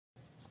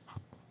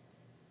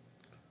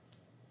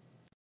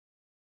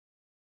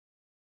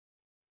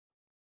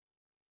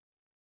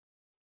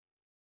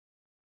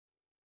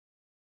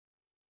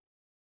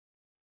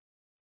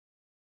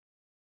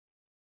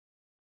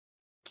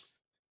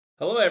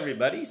Hello,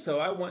 everybody. So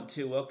I want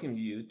to welcome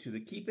you to the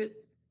Keep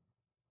It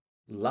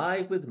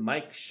Live with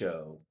Mike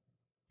show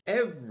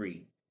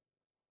every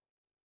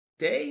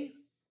day,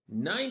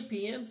 9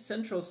 p.m.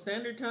 Central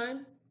Standard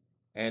Time,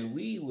 and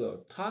we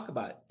will talk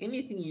about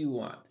anything you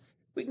want.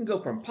 We can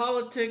go from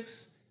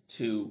politics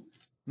to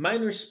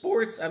minor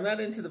sports. I'm not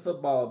into the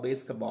football,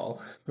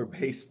 basketball, or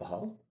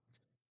baseball.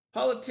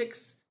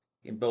 Politics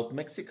in both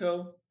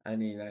Mexico and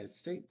the United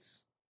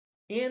States,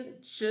 and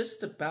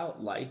just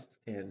about life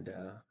and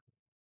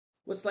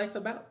what's life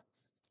about.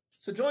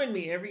 So join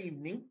me every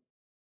evening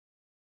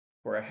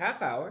for a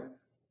half hour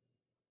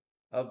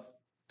of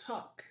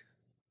talk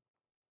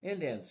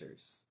and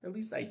answers, or at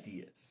least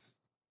ideas.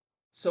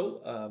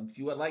 So if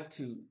you would like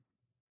to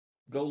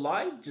go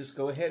live, just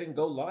go ahead and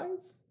go live.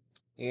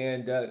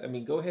 And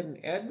go ahead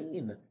and add me,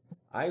 and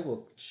I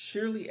will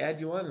surely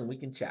add you on and we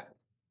can chat.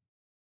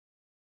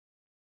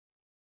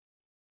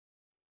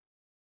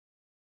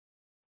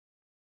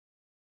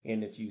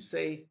 And if you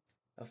say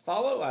a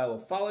follow, I will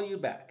follow you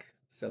back.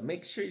 So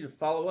make sure you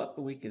follow up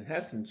and we can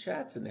have some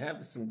chats and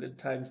have some good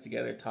times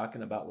together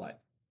talking about life.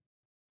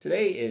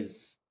 Today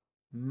is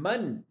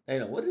Monday. I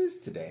know, what is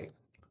today?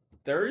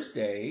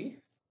 Thursday,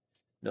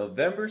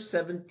 November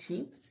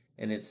 17th,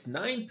 and it's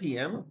 9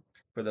 p.m.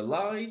 for the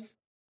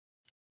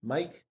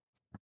Mike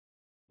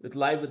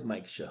Live with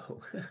Mike show.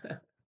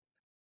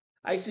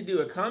 I used to do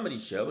a comedy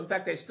show. In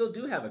fact, I still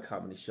do have a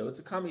comedy show. It's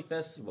a comedy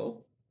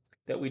festival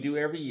that we do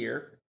every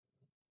year,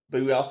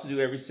 but we also do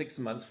every 6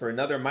 months for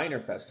another minor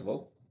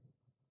festival.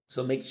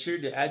 So make sure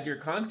to add your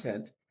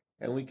content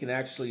and we can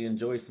actually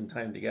enjoy some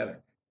time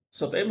together.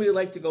 So if anybody would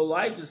like to go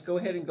live, just go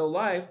ahead and go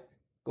live.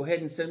 Go ahead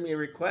and send me a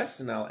request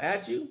and I'll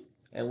add you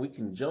and we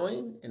can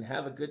join and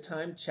have a good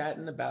time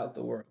chatting about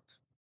the world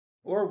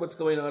or what's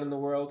going on in the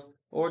world,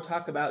 or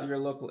talk about your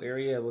local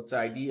area, what's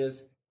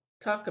ideas,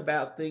 talk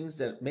about things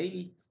that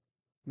maybe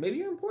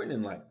are important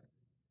in life.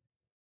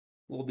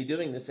 We'll be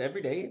doing this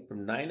every day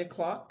from 9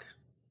 o'clock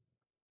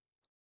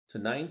to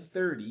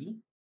 9:30,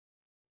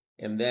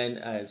 and then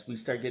as we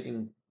start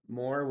getting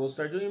more, we'll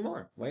start doing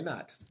more. Why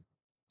not?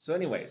 So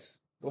anyways,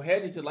 go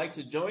ahead if you'd like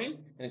to join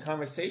in a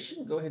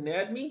conversation, go ahead and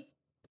add me,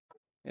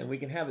 and we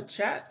can have a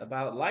chat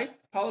about life,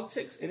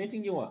 politics,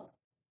 anything you want.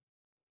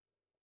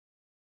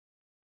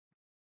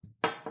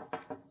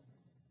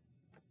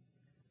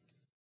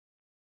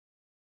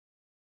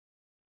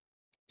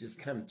 Just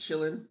kind of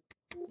chilling.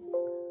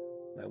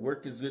 My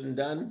work is good and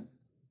done.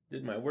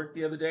 Did my work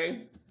the other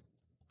day.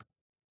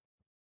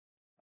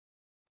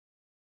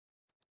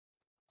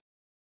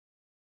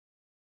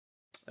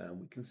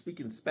 We can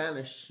speak in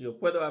Spanish. Yo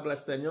puedo hablar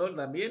español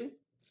también,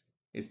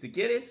 si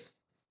quieres.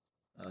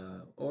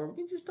 Or we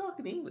can just talk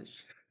in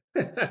English.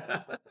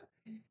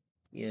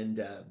 And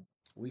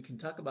we can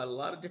talk about a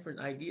lot of different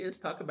ideas,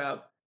 talk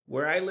about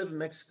where I live in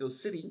Mexico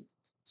City.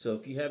 So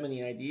if you have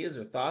any ideas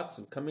or thoughts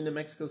of coming to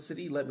Mexico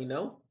City, let me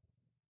know.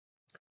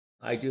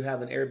 I do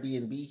have an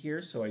Airbnb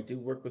here, so I do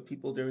work with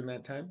people during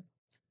that time.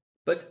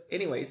 But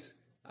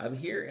anyways, I'm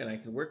here and I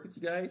can work with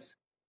you guys,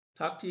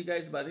 talk to you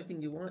guys about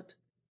anything you want.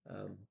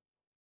 Um,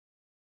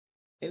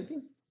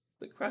 Anything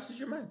that crosses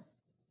your mind.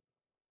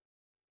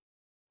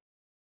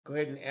 Go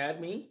ahead and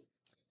add me,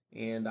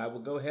 and I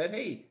will go ahead.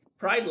 Hey,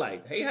 Pride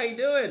Light. Hey, how you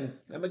doing?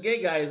 I'm a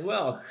gay guy as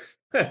well.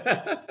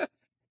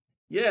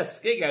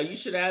 Yes, gay guy. You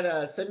should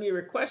send me a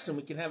request, and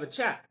we can have a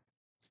chat.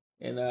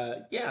 And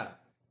yeah,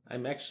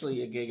 I'm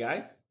actually a gay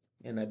guy,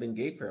 and I've been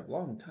gay for a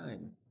long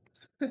time.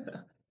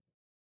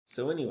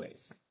 So,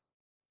 anyways,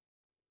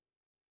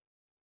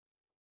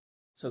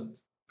 so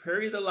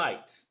Perry the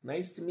Light.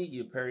 Nice to meet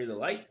you, Perry the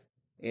Light.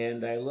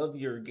 And I love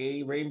your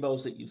gay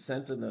rainbows that you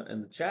sent in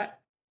the chat.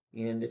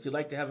 And if you'd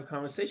like to have a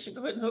conversation,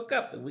 go ahead and hook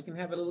up and we can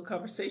have a little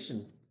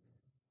conversation.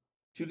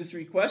 2 to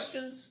 3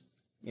 questions,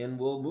 and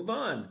we'll move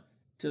on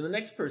to the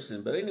next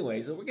person. But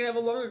anyways, we're going to have a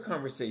longer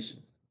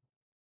conversation.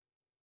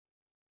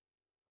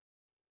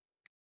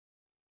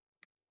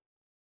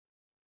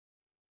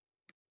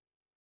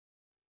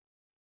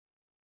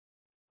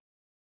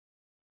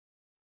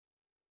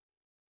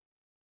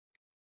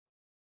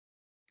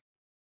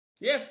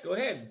 Yes, go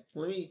ahead.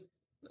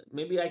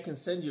 Maybe I can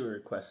send you a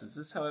request. Is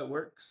this how it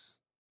works?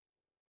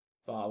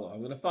 Follow.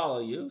 I'm going to follow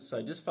you. So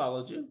I just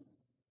followed you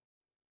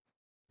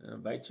and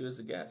invite you as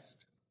a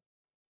guest.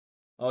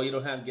 Oh, you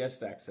don't have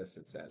guest access,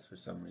 it says, for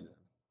some reason.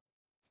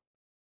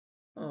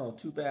 Oh,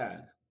 too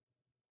bad.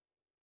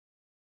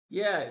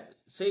 Yeah,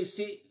 see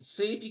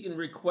if you can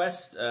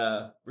request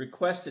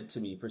it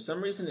to me. For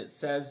some reason it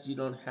says you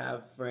don't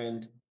have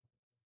friend,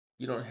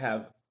 you don't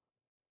have,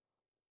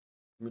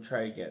 let me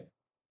try again.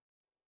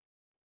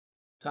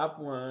 Top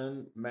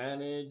one,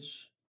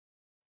 manage,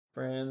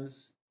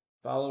 friends,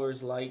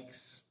 followers,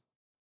 likes,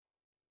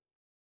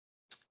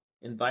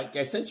 invite.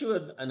 I sent you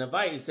an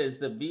invite. It says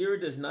the veer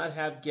does not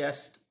have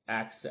guest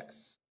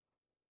access.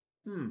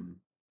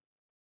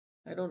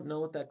 I don't know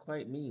what that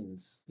quite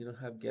means. You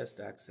don't have guest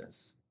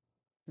access.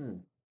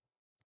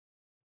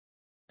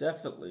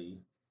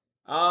 Definitely.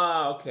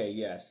 Ah, okay,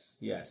 yes,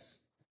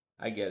 yes.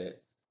 I get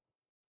it.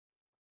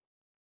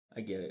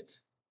 I get it.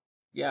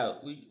 Yeah,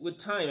 with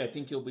time, I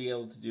think you'll be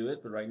able to do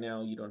it, but right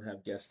now you don't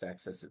have guest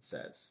access, it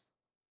says.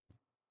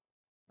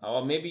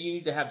 Oh, maybe you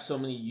need to have so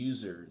many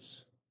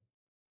users.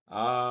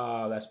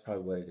 Ah, that's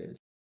probably what it is.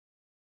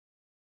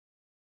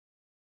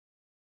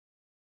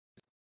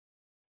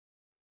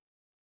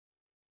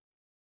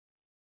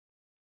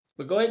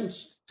 But go ahead and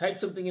type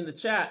something in the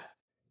chat,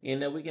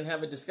 and we can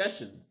have a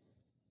discussion,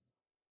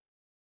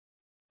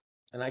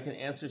 and I can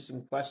answer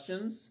some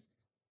questions.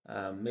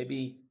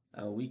 Maybe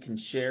we can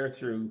share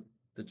through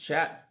the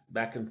chat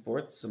back and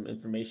forth some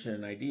information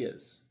and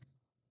ideas.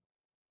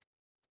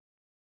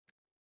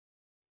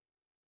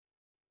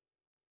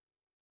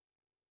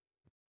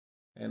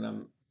 And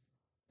I'm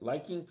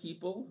liking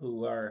people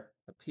who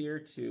appear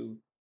to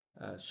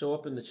show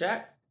up in the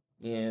chat,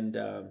 and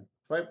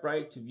swipe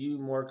right to view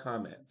more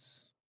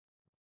comments.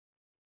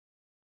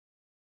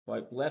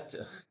 Swipe left.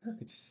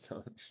 I just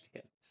don't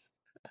understand this.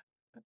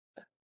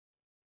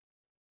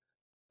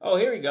 Oh,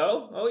 here we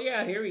go. Oh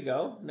yeah, here we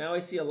go. Now I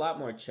see a lot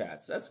more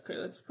chats. That's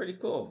pretty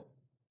cool.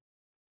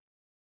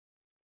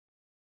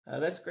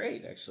 That's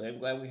great, actually. I'm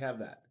glad we have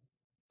that.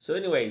 So,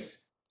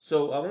 anyways, I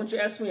want you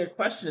to ask me a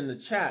question in the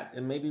chat,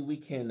 and maybe we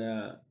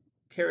can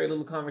carry a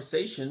little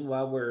conversation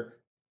while we're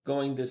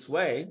going this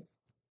way,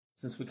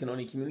 since we can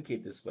only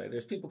communicate this way.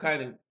 There's people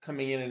kind of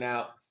coming in and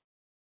out,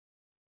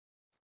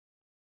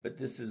 but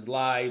this is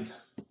live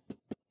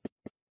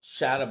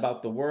chat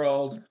about the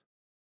world,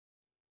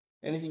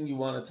 anything you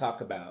want to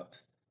talk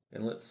about.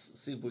 And let's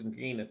see if we can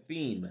gain a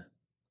theme.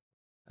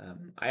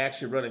 I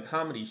actually run a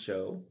comedy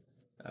show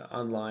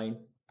online,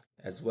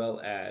 as well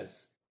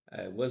as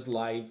I was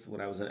live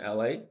when I was in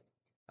LA,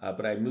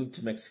 but I moved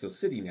to Mexico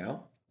City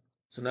now.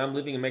 So now I'm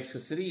living in Mexico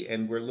City,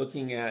 and we're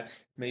looking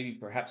at maybe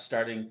perhaps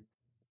starting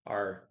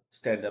our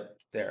stand up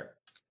there.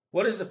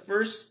 What is the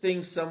first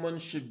thing someone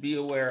should be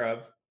aware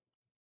of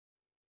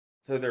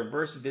for their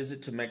first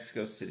visit to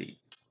Mexico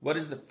City? What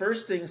is the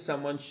first thing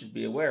someone should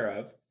be aware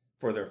of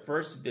for their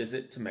first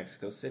visit to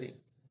Mexico City?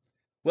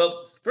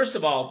 Well, first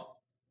of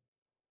all,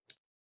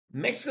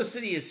 Mexico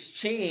City has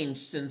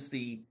changed since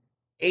the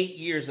 8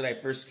 years that I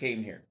first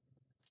came here.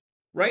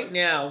 Right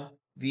now,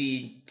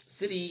 the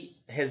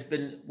city has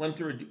went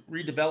through a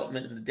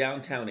redevelopment in the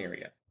downtown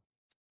area,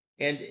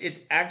 and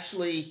it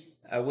actually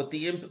with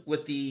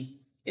the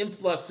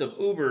influx of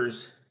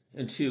Ubers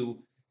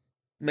into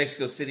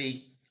Mexico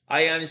City,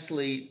 I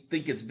honestly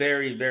think it's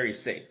very, very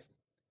safe.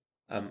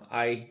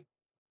 I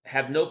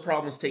have no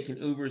problems taking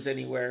Ubers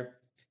anywhere.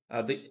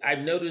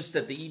 I've noticed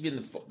that even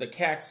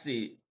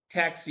the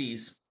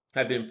taxis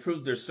have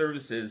improved their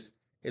services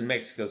in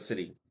Mexico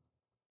City.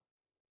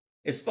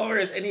 As far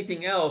as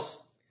anything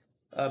else,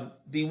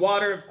 the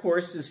water, of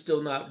course, is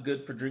still not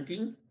good for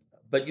drinking,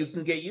 but you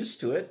can get used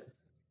to it.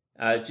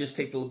 It just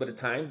takes a little bit of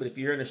time. But if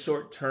you're in a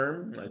short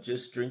term,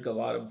 just drink a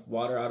lot of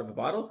water out of a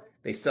bottle.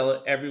 They sell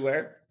it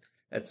everywhere.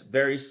 That's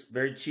very,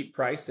 very cheap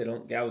price. They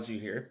don't gouge you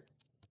here.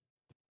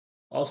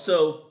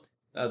 Also,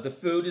 the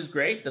food is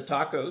great, the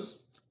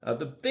tacos.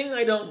 The thing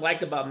I don't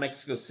like about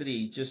Mexico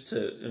City, just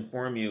to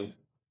inform you,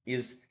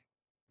 is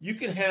you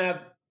can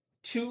have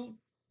two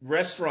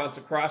restaurants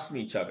across from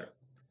each other.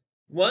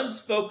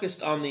 One's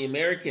focused on the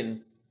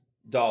American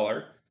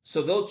dollar,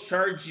 so they'll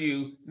charge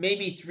you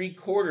maybe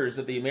three-quarters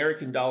of the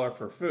American dollar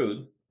for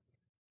food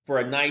for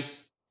a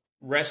nice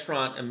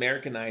restaurant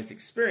Americanized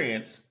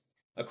experience.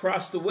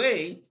 Across the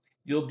way,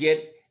 you'll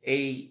get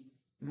a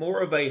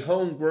more of a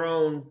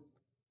homegrown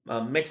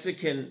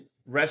Mexican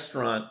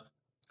restaurant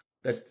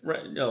that's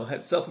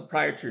has self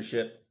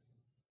proprietorship,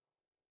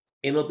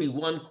 and it'll be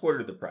one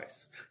quarter the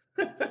price.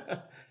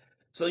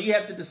 So you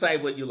have to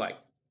decide what you like.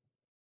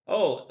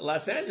 Oh,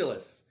 Los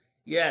Angeles.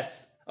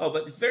 Yes. Oh,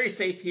 but it's very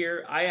safe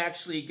here. I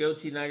actually go to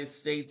the United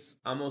States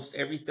almost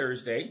every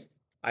Thursday.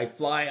 I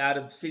fly out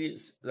of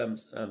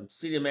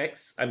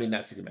CDMX. I mean,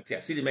 not CDMX. Yeah,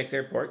 CDMX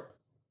Airport.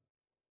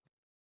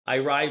 I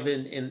arrive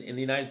in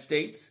the United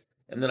States,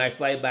 and then I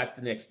fly back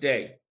the next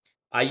day.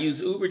 I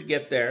use Uber to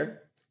get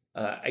there.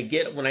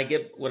 When I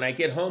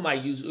get home, I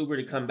use Uber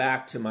to come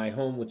back to my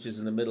home, which is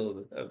in the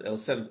middle of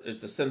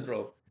is the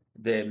centro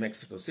de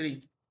Mexico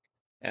City,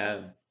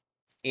 um,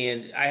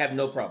 and I have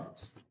no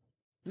problems.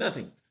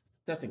 Nothing,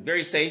 nothing.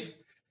 Very safe.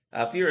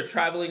 If you're a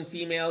traveling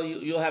female,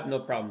 you'll have no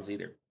problems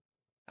either.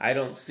 I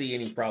don't see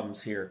any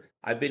problems here.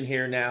 I've been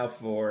here now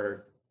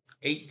for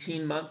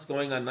 18 months,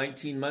 going on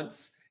 19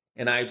 months,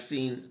 and I've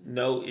seen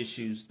no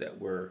issues that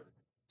were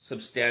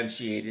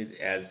substantiated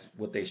as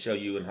what they show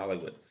you in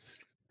Hollywood.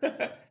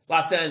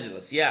 Los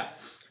Angeles, yeah.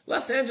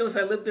 Los Angeles,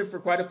 I lived there for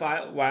quite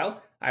a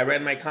while. I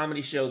ran my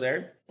comedy show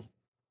there,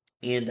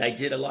 and I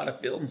did a lot of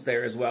films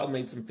there as well,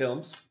 made some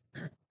films,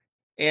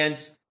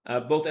 and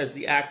both as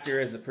the actor,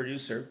 as a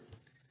producer.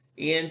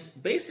 And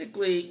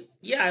basically,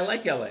 yeah, I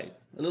like LA.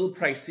 A little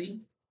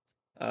pricey,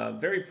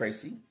 very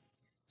pricey.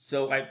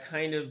 So I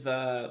kind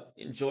of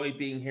enjoy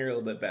being here a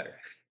little bit better.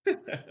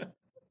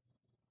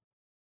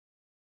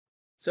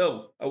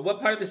 So,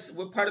 what part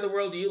of the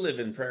world do you live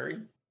in,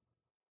 Prairie?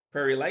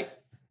 Prairie Light?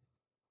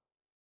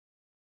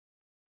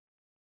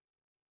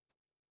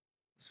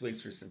 Let's wait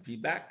for some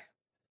feedback.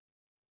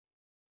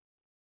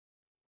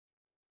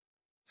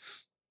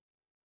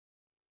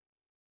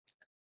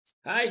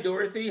 Hi,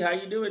 Dorothy. How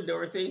you doing,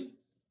 Dorothy?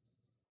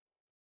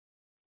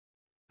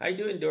 How you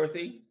doing,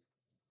 Dorothy?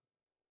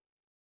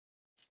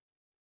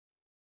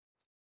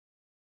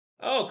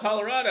 Oh,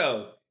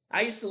 Colorado.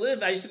 I used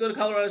to go to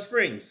Colorado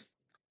Springs.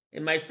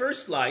 In my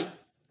first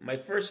life, my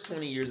first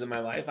 20 years of my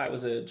life, I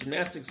was a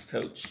gymnastics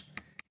coach.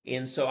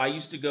 And so I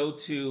used to go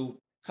to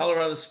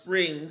Colorado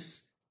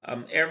Springs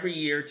every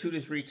year, 2 to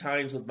 3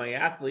 times with my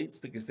athletes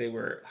because they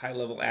were high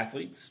level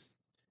athletes.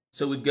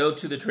 So we'd go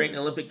to the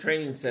Olympic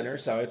Training Center.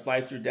 So I'd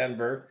fly through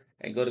Denver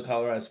and go to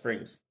Colorado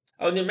Springs.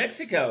 Oh, New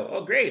Mexico.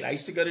 Oh, great. I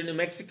used to go to New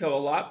Mexico a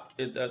lot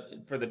at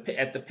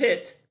the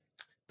pit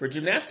for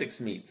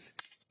gymnastics meets.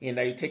 And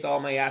I would take all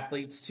my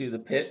athletes to the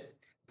pit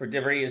for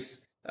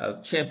various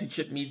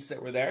championship meets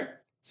that were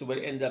there. So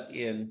we'd end up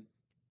in,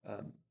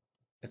 um,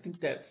 I think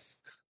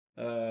that's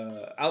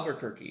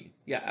Albuquerque.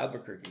 Yeah,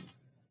 Albuquerque.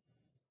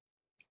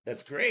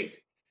 That's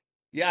great.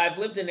 Yeah, I've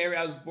lived in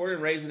area. I was born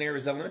and raised in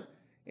Arizona,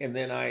 and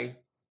then I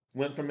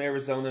went from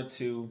Arizona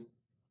to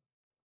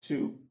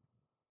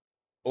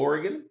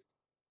Oregon.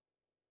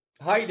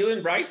 How you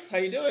doing, Bryce? How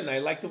you doing? I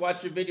like to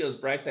watch your videos,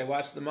 Bryce. I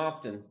watch them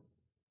often.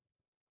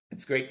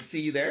 It's great to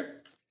see you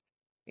there.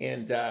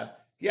 And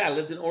yeah, I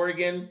lived in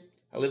Oregon.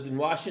 I lived in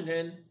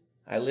Washington.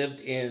 I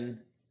lived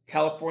in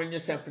California,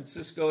 San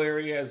Francisco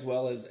area, as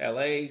well as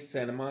LA,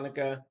 Santa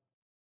Monica,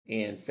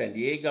 and San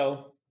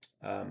Diego.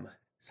 Um,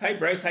 Hi,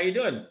 Bryce. How you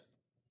doing?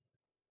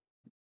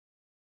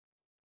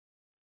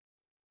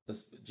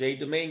 Jay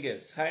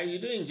Dominguez. How are you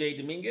doing, Jay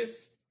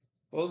Dominguez?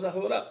 Hold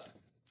up?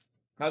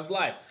 How's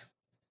life?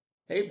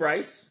 Hey,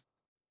 Bryce.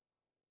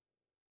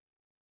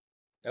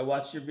 I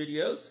watched your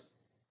videos.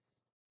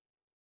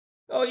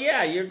 Oh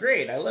yeah, you're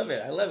great. I love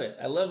it. I love it.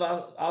 I love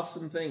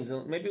awesome things.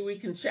 Maybe we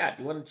can chat.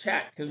 You want to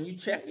chat? Can you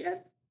chat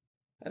yet?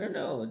 I don't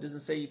know. It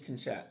doesn't say you can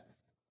chat.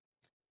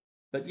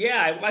 But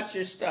yeah, I watch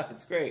your stuff.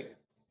 It's great.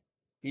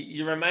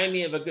 You remind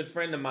me of a good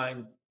friend of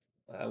mine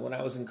when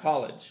I was in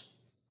college.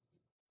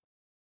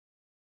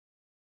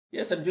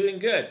 Yes, I'm doing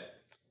good.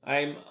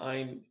 I'm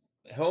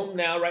home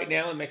now, right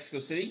now in Mexico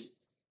City,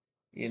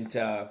 and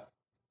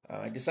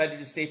I decided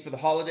to stay for the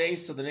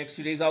holidays. So the next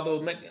 2 days,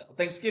 although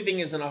Thanksgiving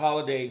isn't a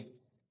holiday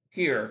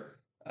here,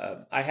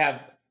 I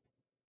have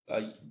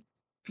uh,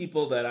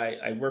 people that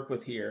I work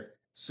with here,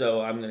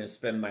 so I'm going to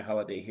spend my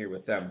holiday here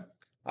with them.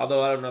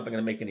 Although I don't know if I'm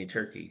going to make any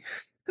turkey.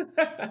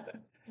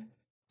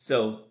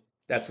 So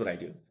that's what I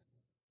do.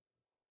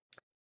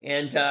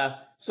 And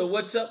so,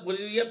 what's up? What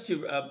are you up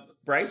to,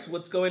 Bryce?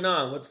 What's going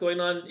on? What's going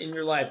on in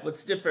your life?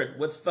 What's different?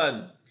 What's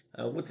fun?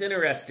 What's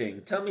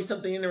interesting? Tell me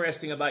something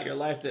interesting about your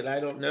life that I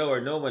don't know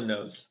or no one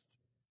knows,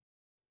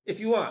 if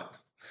you want.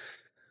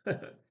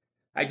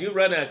 I do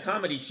run a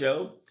comedy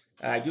show.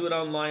 I do it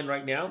online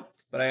right now,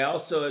 but I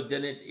also have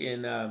done it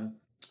in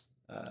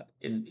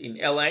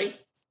LA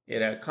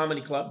at a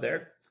comedy club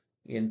there.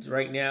 And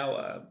right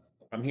now,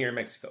 I'm here in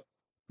Mexico.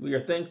 We are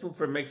thankful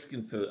for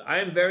Mexican food. I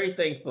am very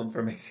thankful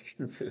for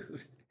Mexican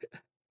food.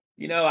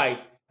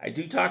 I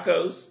do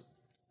tacos.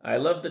 I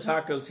love the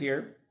tacos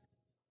here.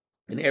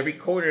 In every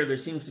corner, there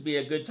seems to be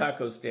a good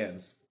taco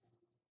stands.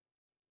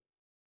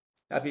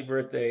 Happy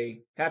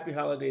birthday. Happy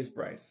holidays,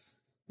 Bryce.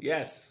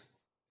 Yes.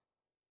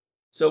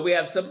 So we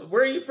have some.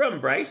 Where are you from,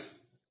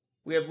 Bryce?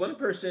 We have one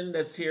person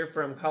that's here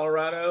from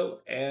Colorado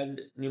and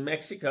New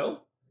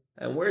Mexico.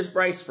 And where's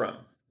Bryce from?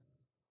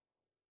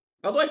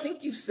 Although I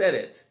think you said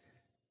it.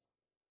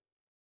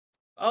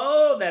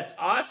 Oh, that's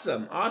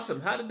awesome.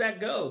 Awesome. How did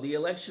that go? The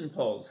election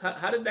polls.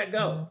 How did that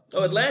go?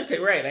 Oh,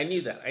 Atlanta. Right. I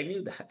knew that. I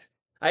knew that.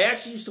 I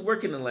actually used to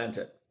work in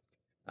Atlanta.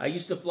 I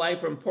used to fly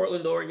from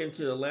Portland, Oregon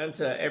to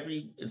Atlanta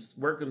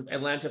work in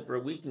Atlanta for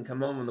a week and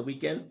come home on the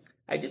weekend.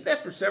 I did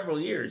that for several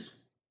years.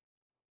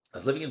 I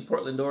was living in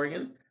Portland,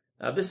 Oregon.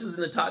 This is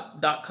in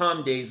the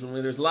 .com days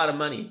when there's a lot of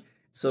money.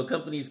 So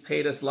companies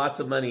paid us lots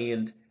of money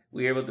and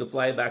we were able to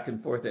fly back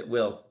and forth at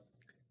will.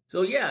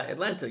 So yeah,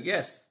 Atlanta,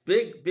 yes,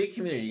 big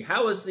community.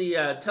 How was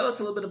the? Tell us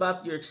a little bit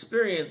about your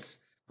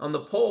experience on the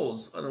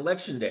polls on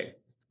election day.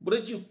 What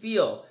did you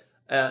feel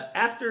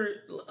after?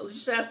 Let's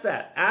just ask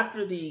that.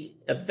 After the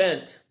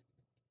event,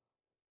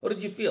 what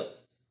did you feel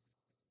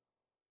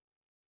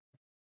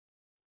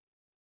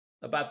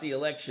about the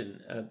election?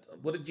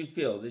 What did you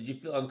feel? Did you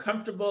feel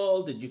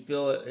uncomfortable? Did you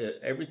feel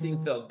everything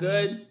felt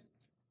good?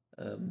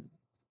 Um,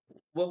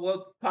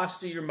 what passed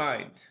through your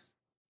mind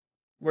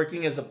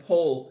working as a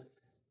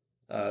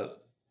uh,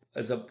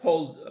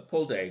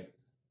 poll day?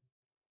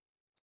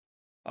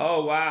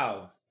 Oh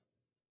wow.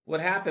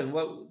 What happened?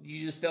 What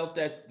you just felt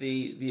that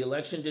the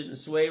election didn't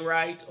sway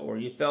right, or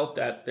you felt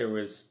that there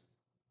was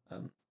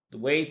um, the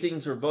way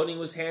things were voting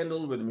was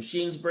handled, were the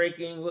machines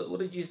breaking? What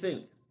did you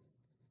think,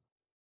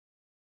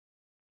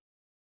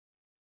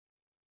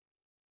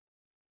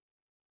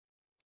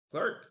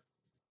 clerk?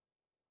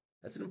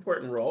 That's an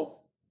important role.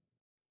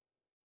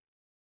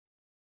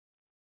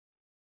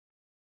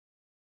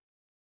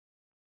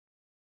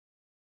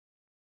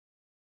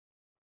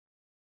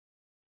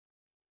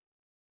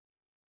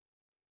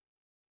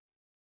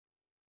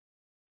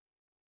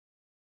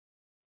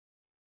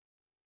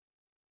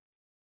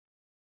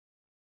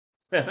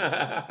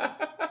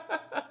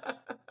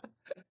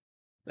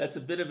 That's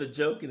a bit of a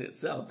joke in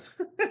itself.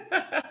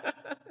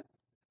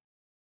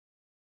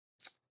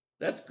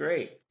 That's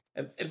great.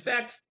 In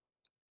fact,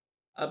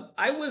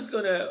 I was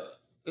gonna,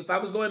 if I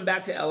was going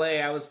back to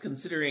LA, I was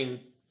considering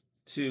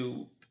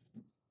to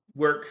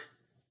work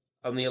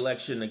on the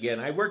election again.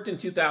 I worked in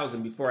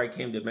 2000 before I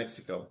came to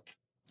Mexico.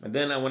 And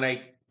then when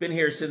I've been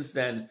here since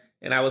then,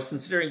 and I was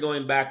considering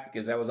going back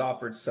because I was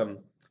offered some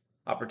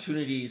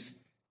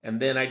opportunities, and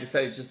then I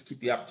decided just to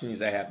keep the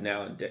opportunities I have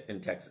now in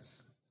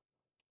Texas.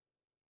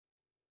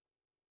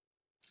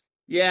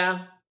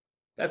 Yeah,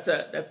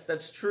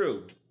 that's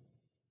true.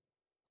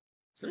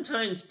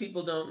 Sometimes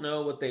people don't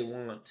know what they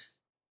want,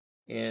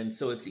 and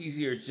so it's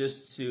easier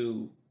just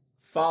to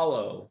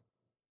follow.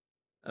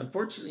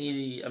 Unfortunately,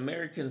 the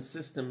American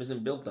system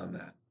isn't built on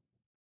that.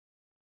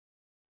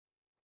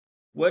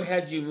 What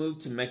had you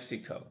moved to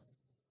Mexico?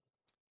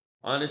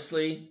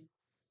 Honestly,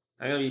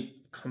 I'm going to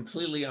be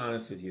completely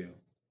honest with you.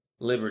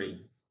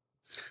 Liberty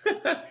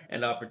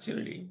and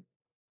opportunity.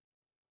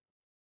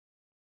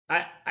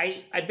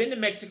 I've been to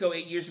Mexico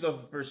 8 years ago for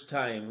the first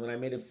time when I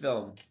made a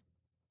film.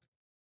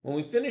 When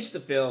we finished the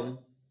film,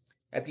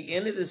 at the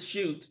end of the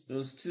shoot, it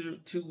was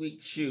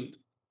two-week shoot,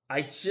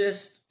 I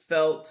just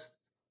felt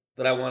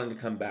that I wanted to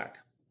come back.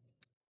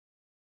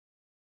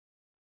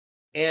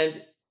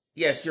 And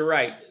yes, you're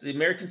right. The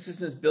American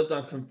system is built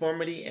on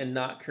conformity and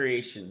not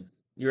creation.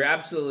 You're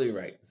absolutely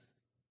right.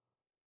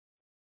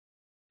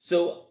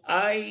 So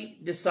I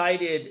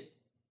decided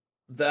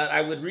that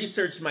I would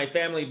research my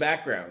family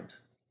background.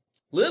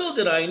 Little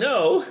did I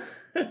know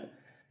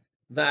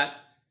that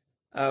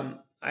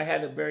I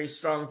had a very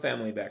strong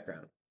family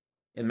background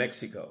in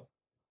Mexico.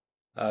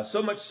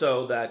 So much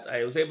so that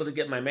I was able to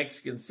get my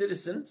Mexican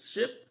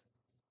citizenship.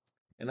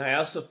 And I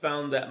also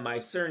found that my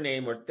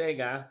surname,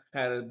 Ortega,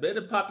 had a bit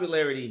of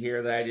popularity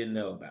here that I didn't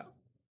know about.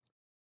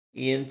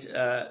 And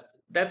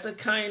that's a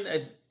kind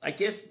of, I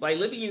guess, by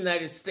living in the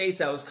United States,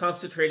 I was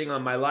concentrating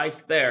on my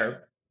life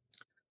there.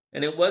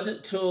 And it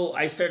wasn't till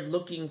I started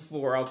looking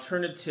for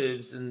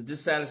alternatives and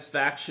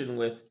dissatisfaction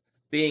with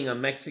being a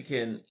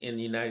Mexican in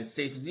the United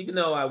States. Because even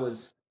though I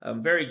was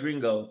very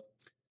gringo,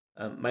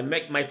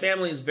 my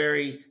family is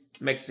very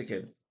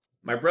Mexican.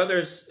 My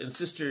brothers and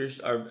sisters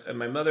and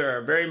my mother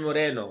are very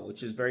moreno,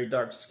 which is very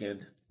dark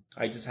skinned.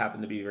 I just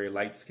happen to be very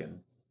light skinned.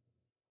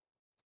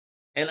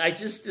 And I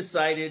just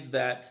decided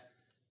that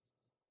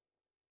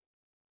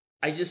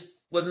I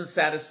just wasn't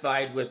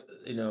satisfied with,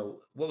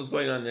 what was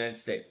going on in the United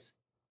States.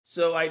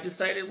 So I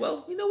decided,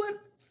 well, you know what?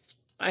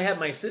 I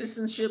have my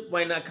citizenship.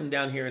 Why not come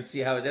down here and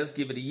see how it is?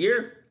 Give it a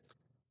year.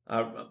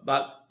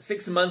 About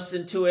 6 months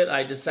into it,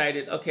 I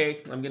decided,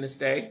 okay, I'm going to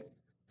stay.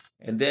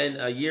 And then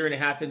a year and a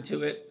half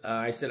into it,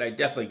 I said, I'm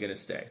definitely going to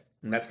stay.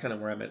 And that's kind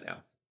of where I'm at now.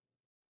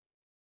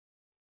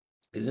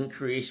 Isn't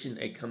creation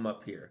a come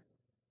up here?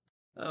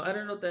 I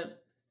don't know that.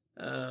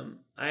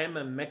 I am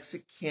a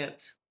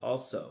Mexicant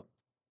also.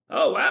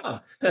 Oh,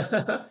 wow.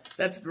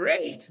 That's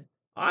great.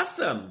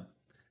 Awesome.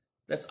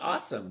 That's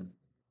awesome.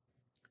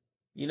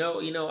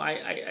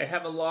 I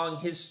have a long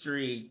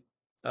history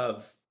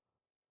of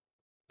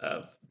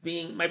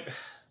being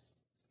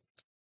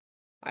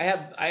I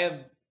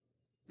have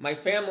my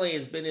family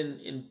has been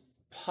in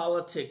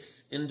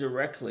politics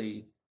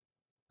indirectly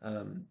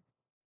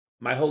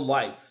my whole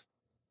life.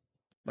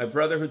 My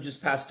brother who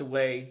just passed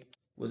away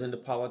was into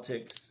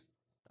politics.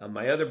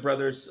 My other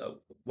brother's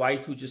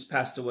wife who just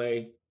passed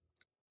away,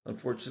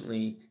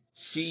 unfortunately,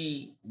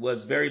 she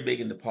was very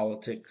big into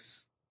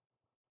politics,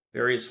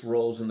 various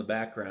roles in the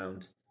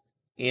background.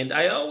 And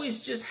I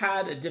always just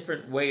had a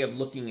different way of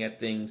looking at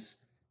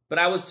things, but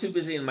I was too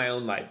busy in my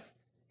own life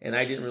and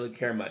I didn't really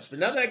care much. But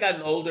now that I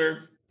gotten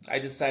older, I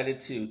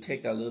decided to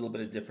take a little bit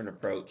of different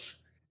approach.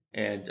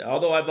 And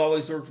although I've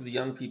always worked with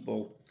young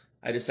people,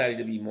 I decided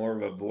to be more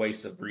of a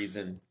voice of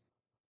reason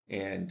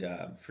and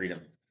freedom.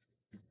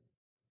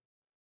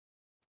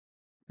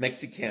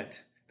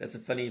 Mexicant. That's a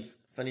funny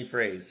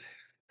phrase.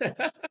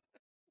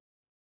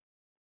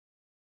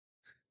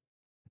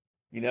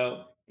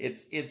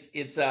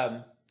 It's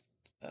uh,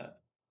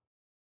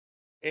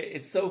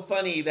 it's so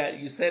funny that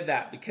you said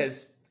that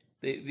because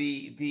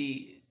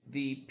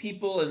the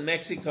people in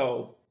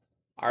Mexico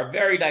are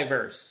very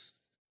diverse.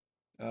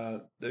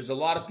 There's a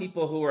lot of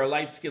people who are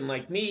light skinned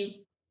like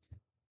me.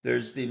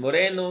 There's the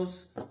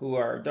morenos who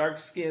are dark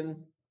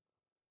skinned,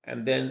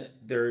 and then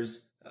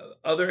there's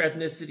other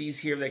ethnicities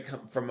here that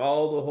come from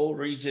all the whole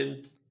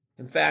region.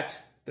 In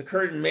fact, the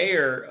current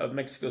mayor of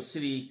Mexico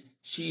City,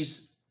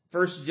 she's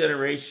first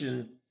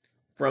generation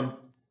from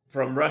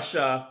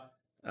Russia,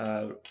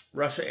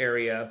 Russia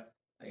area.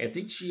 I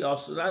think she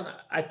also.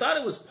 I thought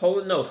it was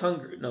Poland. No,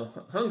 Hungary. No,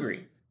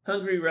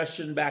 Hungary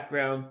Russian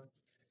background.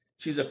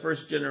 She's a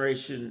first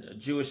generation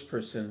Jewish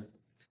person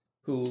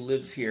who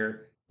lives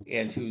here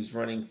and who's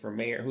running for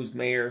mayor. Who's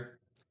mayor?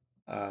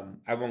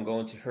 I won't go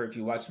into her. If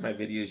you watch my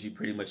videos, you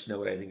pretty much know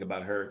what I think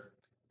about her.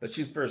 But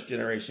she's first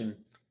generation.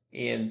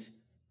 And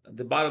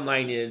the bottom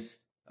line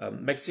is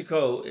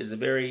Mexico is a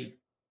very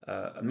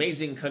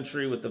amazing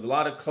country with a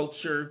lot of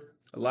culture,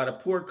 a lot of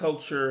poor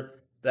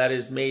culture that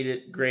has made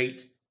it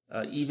great,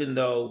 even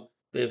though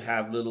they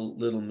have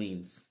little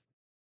means.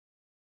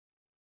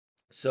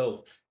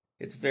 So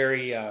it's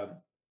very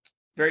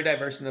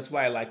diverse, and that's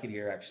why I like it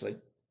here. Actually,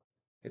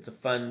 it's a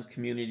fun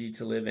community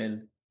to live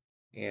in,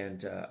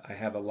 and I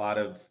have a lot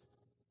of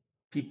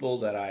people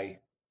that I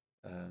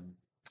um,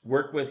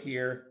 work with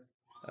here,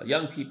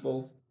 young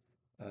people,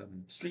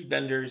 street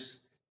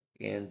vendors,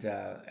 and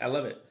I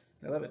love it.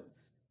 I love it.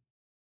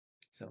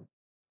 So,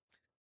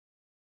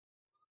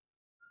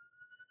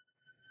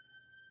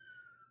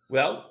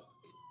 well,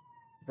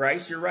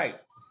 Bryce, you're right.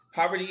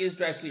 Poverty is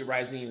drastically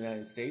rising in the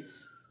United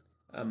States.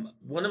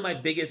 One of my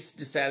biggest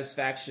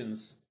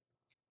dissatisfactions,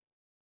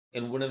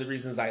 and one of the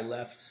reasons I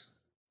left,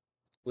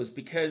 was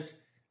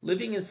because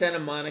living in Santa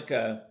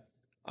Monica,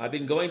 I've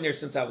been going there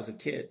since I was a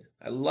kid.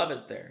 I love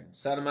it there.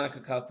 Santa Monica,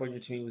 California,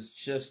 to me was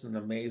just an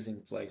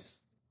amazing place.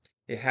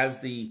 It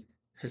has the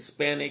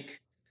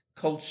Hispanic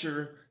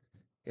culture.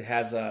 It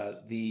has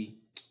the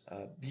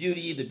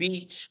beauty, the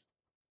beach,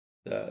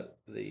 the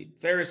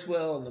Ferris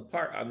wheel on the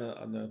park on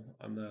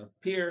the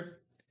pier.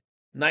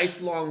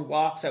 Nice long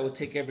walks I would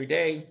take every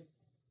day.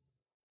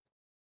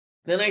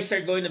 Then I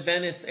started going to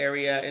Venice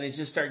area, and it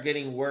just started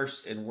getting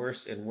worse and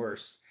worse and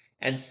worse.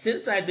 And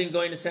since I'd been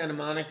going to Santa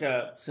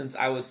Monica since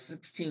I was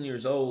 16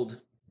 years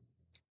old,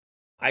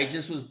 I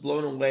just was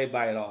blown away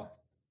by it all.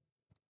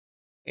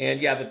 And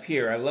yeah, the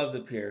pier, I love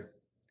the pier.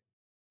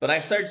 But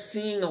I started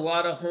seeing a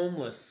lot of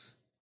homeless.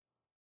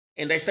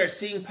 And I started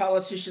seeing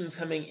politicians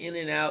coming in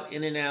and out,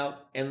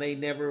 and they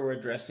never were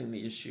addressing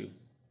the issue.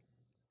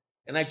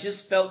 And I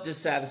just felt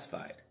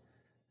dissatisfied.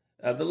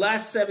 The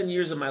last 7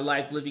 years of my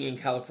life living in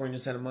California,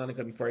 Santa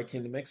Monica, before I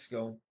came to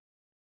Mexico,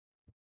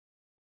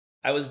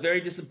 I was very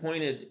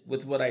disappointed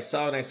with what I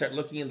saw, and I started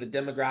looking at the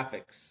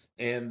demographics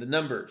and the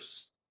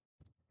numbers.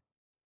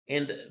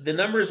 And the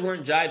numbers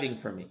weren't jiving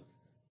for me.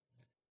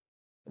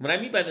 What I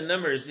mean by the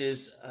numbers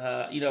is,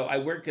 I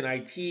work in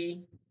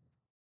IT,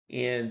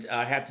 and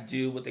I have to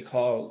do what they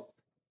call,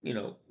 we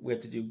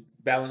have to do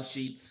balance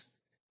sheets.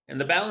 And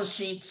the balance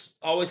sheets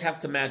always have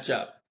to match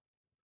up.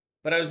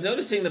 But I was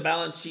noticing the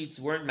balance sheets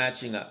weren't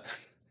matching up.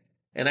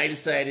 And I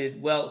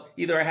decided, well,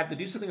 either I have to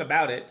do something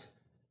about it,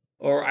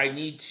 or I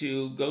need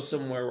to go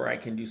somewhere where I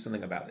can do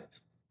something about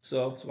it.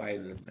 So that's why I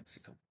ended up in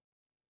Mexico.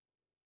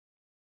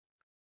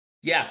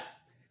 Yeah.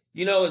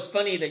 It's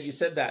funny that you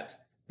said that,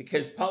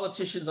 because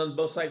politicians on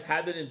both sides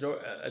have been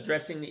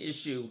addressing the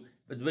issue,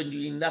 but been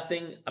doing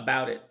nothing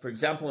about it. For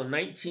example, in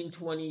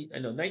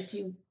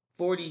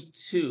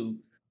 1942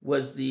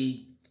 was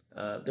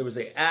there was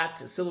a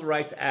Civil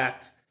Rights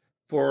Act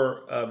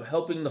for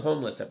helping the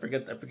homeless. I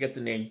forget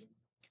the name.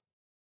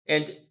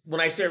 And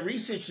when I started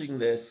researching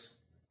this,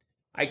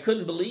 I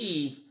couldn't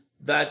believe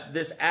that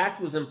this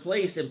act was in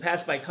place and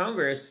passed by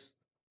Congress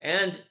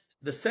and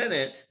the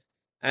Senate,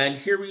 and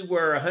here we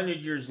were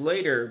 100 years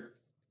later,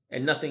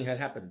 and nothing had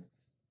happened.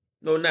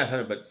 No, not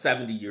 100, but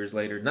 70 years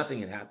later, nothing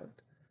had happened.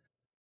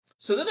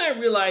 So then I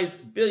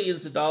realized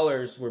billions of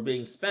dollars were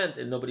being spent,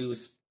 and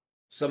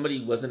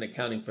somebody wasn't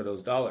accounting for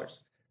those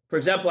dollars. For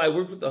example, I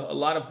worked with a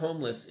lot of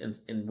homeless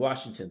in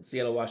Washington,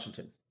 Seattle,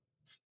 Washington.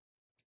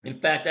 In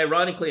fact,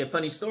 ironically, a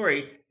funny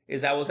story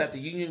is I was at the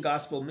Union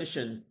Gospel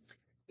Mission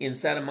in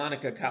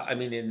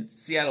in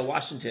Seattle,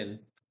 Washington,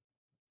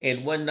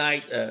 and one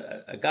night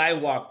a guy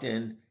walked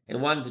in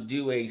and wanted to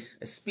do a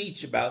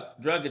speech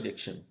about drug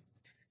addiction,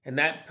 and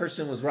that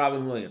person was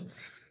Robin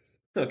Williams.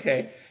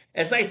 Okay,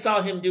 as I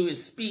saw him do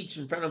his speech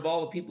in front of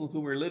all the people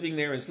who were living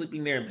there and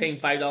sleeping there and paying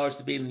 $5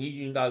 to be in the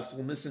Union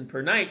Gospel Mission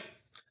per night,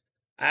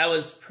 I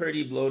was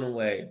pretty blown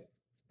away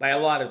by a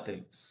lot of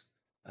things.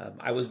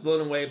 I was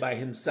blown away by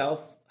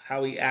himself,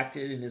 how he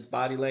acted in his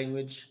body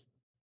language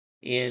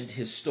and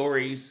his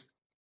stories.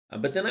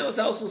 But then I was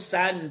also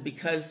saddened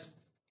because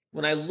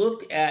when I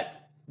looked at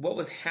what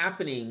was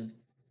happening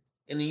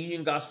in the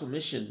Union Gospel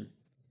Mission,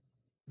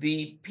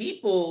 the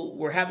people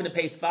were having to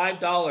pay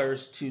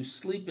 $5 to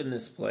sleep in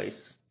this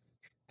place.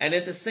 And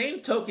at the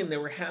same token, they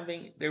were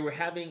having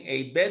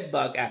a bed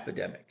bug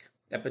epidemic.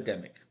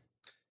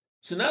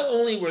 So not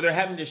only were they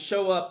having to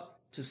show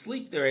up to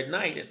sleep there at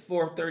night at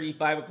 4:30,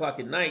 5 o'clock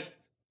at night,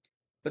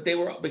 but they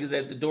were, because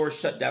the doors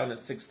shut down at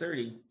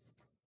 6:30,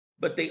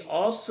 but they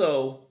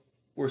also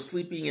were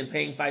sleeping and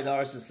paying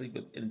 $5 to sleep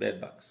in bed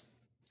bugs.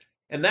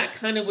 And that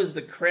kind of was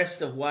the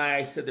crest of why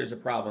I said there's a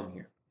problem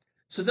here.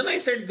 So then I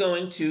started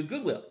going to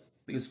Goodwill,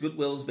 because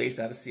Goodwill is based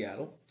out of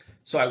Seattle.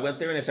 So I went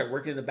there and I started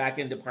working in the back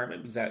end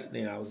department, because I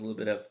was a little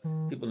bit of,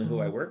 people knew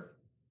who I were.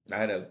 I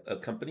had a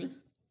company.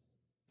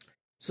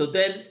 So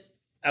then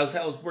I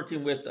was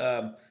working with,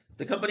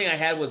 the company I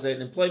had was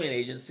an employment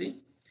agency,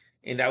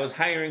 and I was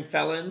hiring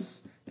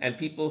felons and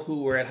people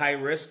who were at high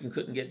risk and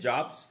couldn't get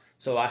jobs.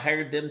 So I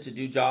hired them to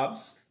do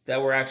jobs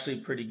that were actually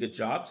pretty good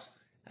jobs,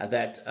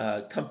 that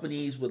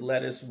companies would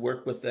let us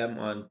work with them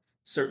on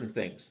certain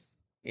things.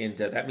 And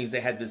that means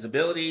they had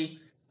visibility.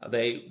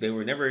 They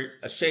were never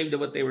ashamed of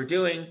what they were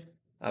doing,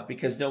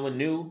 because no one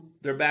knew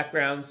their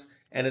backgrounds.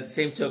 And at the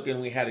same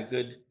token, we had a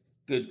good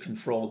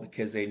control,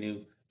 because they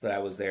knew that I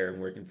was there and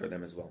working for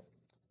them as well.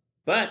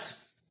 But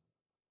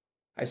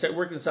I started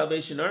working the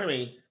Salvation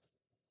Army,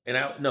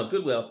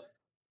 Goodwill.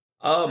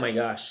 Oh my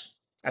gosh.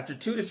 After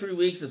 2 to 3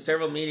 weeks of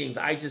several meetings,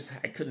 I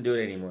couldn't do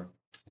it anymore.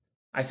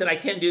 I said, I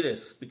can't do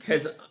this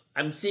because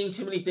I'm seeing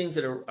too many things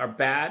that are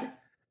bad.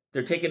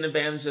 They're taking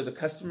advantage of the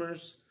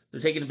customers.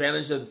 They're taking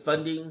advantage of the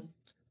funding.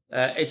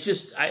 It's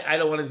just, I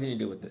don't want anything to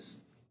do with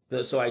this.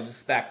 So I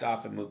just backed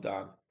off and moved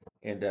on.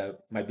 And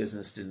my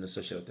business didn't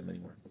associate with them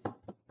anymore.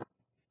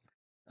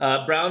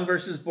 Brown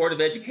versus Board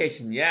of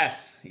Education.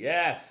 Yes,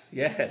 yes,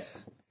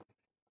 yes,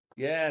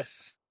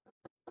 yes.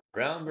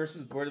 Brown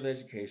versus Board of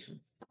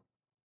Education.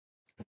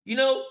 You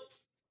know,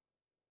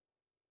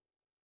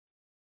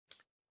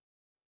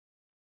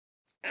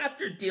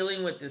 after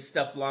dealing with this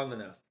stuff long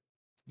enough,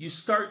 you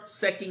start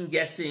second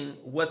guessing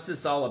what's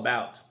this all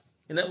about.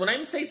 And when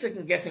I say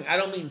second guessing, I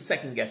don't mean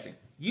second guessing.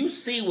 You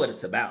see what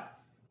it's about.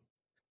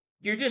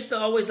 You're just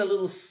always a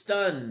little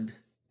stunned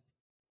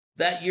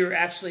that you're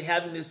actually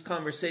having this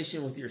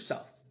conversation with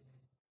yourself.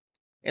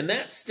 And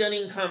that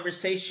stunning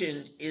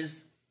conversation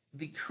is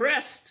the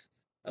crest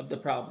of the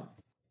problem.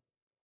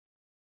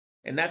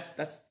 And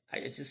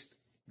it's just,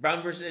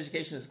 Brown versus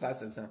Education is a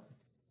classic example.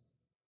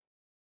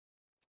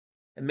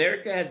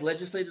 America has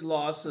legislated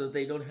laws so that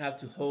they don't have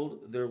to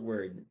hold their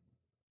word.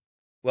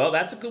 Well,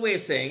 that's a good way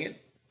of saying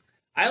it.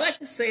 I like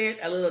to say it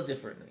a little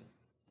differently.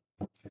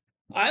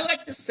 I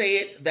like to say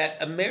it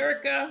that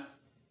America,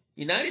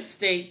 United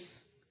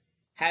States,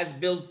 has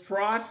built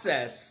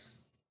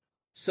process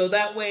so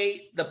that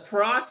way the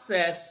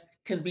process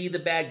can be the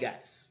bad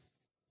guys.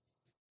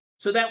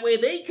 So that way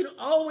they can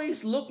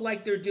always look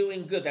like they're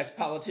doing good. That's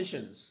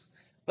politicians.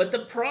 But the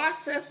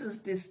process is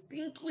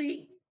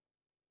distinctly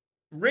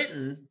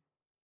written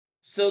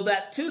so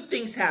that two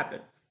things happen.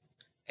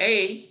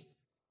 A,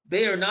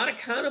 they are not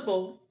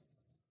accountable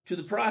to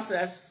the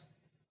process.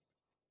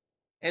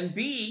 And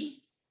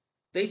B,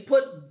 they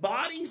put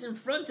bodies in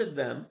front of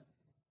them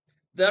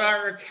that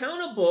are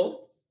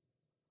accountable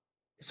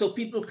so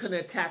people can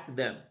attack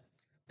them.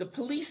 The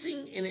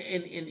policing in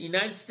the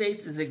United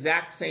States is the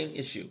exact same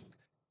issue.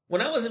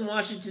 When I was in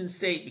Washington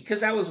State,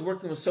 because I was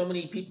working with so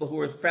many people who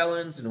were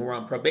felons and who were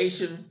on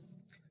probation,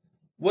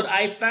 what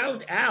I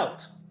found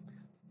out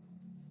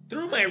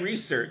through my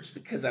research,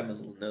 because I'm a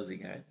little nosy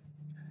guy,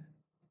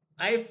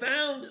 I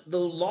found the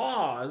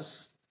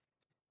laws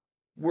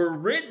were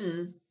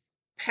written,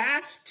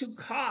 passed to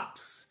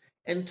cops,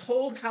 and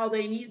told how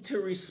they need to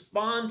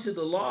respond to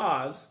the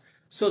laws.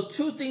 So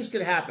two things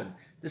could happen.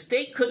 The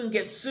state couldn't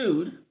get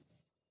sued.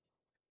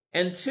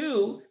 And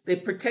two, they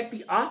protect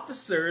the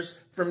officers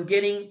from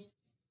getting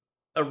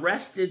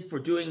arrested for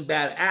doing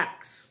bad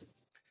acts.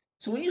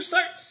 So when you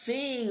start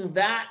seeing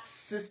that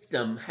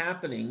system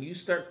happening, you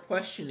start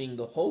questioning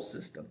the whole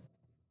system.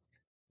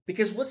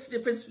 Because what's the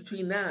difference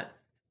between that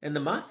and the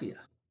mafia?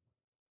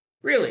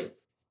 Really,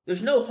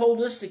 there's no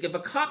holistic. If a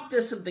cop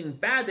does something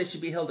bad, they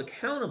should be held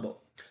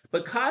accountable.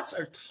 But cops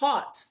are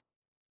taught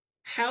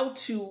how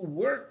to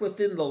work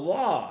within the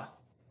law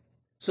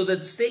so that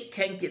the state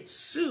can't get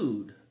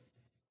sued.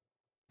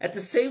 At the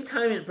same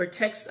time, it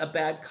protects a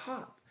bad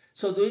cop.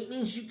 So it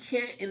means you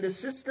can't, in the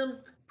system,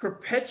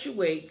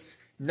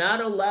 perpetuates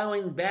not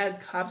allowing bad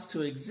cops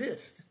to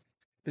exist.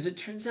 Because it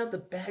turns out the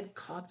bad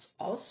cops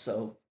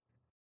also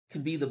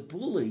can be the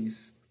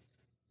bullies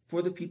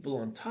for the people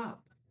on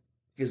top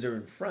because they're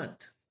in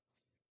front.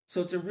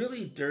 So it's a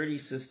really dirty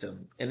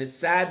system. And it's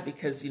sad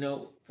because,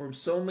 for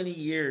so many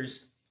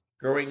years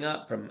growing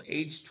up from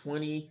age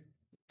 20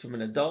 to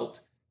an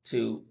adult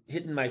to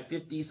hitting my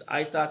 50s,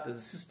 I thought that the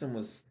system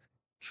was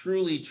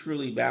truly,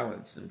 truly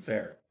balanced and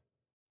fair.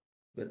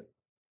 But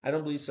I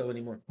don't believe so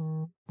anymore.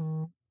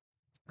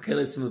 Okay,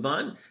 let's move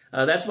on.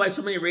 That's why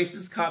so many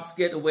racist cops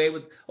get away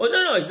with... Oh,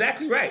 no,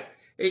 exactly right.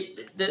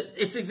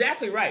 It's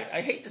exactly right.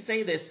 I hate to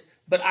say this,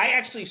 but I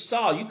actually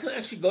saw... You can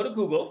actually go to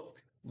Google,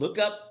 look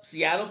up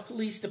Seattle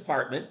Police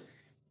Department,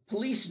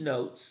 police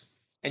notes,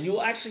 and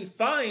you'll actually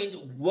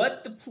find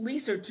what the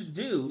police are to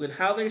do and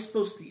how they're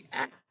supposed to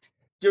act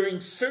during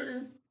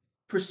certain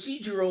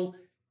procedural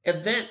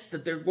events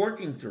that they're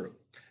working through.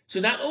 So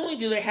not only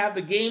do they have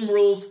the game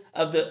rules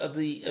of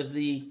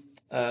the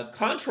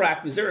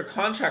contract, because they're a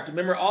contract.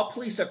 Remember, all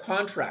police are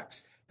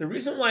contracts. The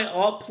reason why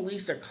all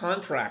police are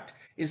contract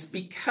is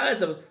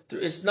because of,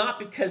 it's not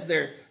because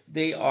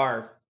they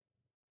are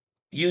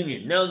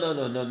union. No.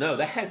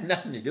 That has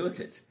nothing to do with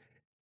it.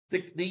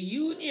 The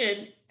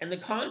union and the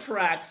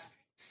contracts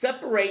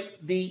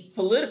separate the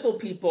political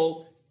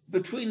people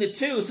between the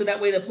two, so that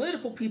way the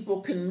political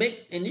people can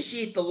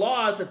initiate the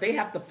laws that they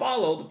have to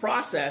follow, the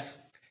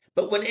process.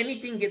 But when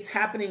anything gets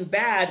happening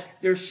bad,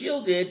 they're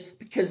shielded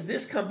because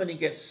this company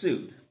gets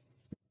sued.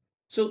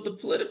 So the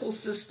political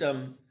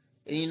system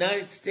in the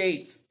United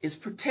States is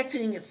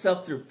protecting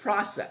itself through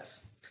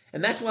process.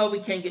 And that's why we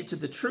can't get to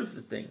the truth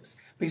of things.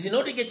 Because in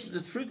order to get to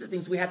the truth of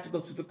things, we have to go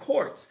through the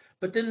courts.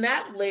 But then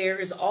that layer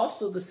is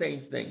also the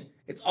same thing.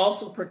 It's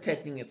also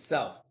protecting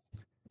itself.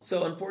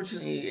 So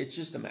unfortunately, it's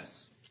just a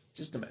mess.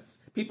 Just a mess.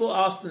 People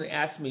often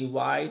ask me,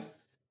 why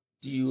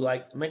do you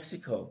like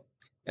Mexico?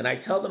 And I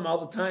tell them all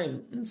the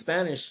time in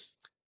Spanish,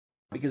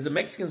 because the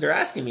Mexicans are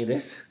asking me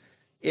this,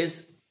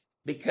 is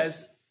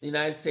because the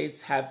United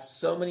States have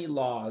so many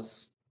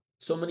laws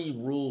so many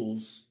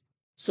rules,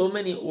 so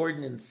many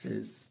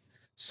ordinances,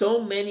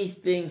 so many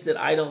things that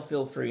I don't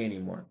feel free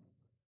anymore.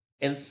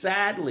 And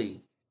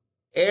sadly,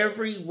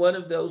 every one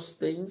of those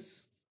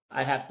things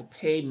I have to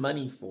pay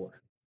money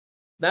for,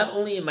 not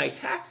only in my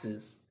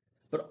taxes,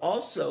 but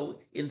also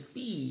in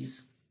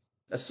fees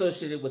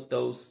associated with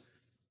those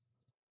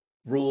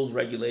rules,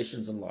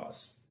 regulations, and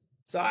laws.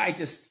 So I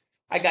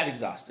got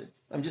exhausted.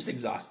 I'm just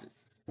exhausted.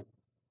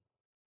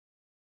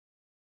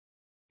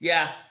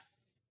 Yeah.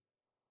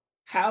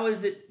 How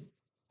is it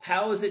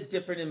how is it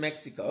different in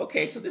Mexico?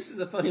 Okay, so this is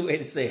a funny way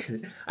to say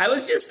it. I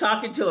was just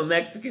talking to a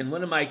Mexican,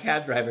 one of my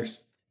cab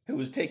drivers who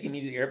was taking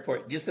me to the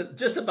airport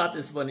just about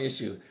this one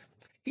issue.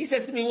 He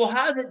says to me, "Well,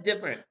 how is it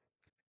different?"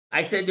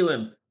 I said to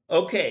him,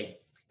 "Okay,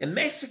 in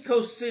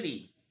Mexico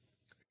City,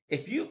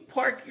 if you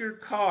park your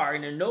car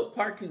in a no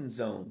parking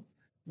zone,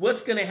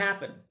 what's going to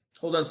happen?"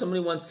 Hold on,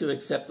 somebody wants to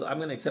accept. I'm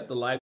going to accept the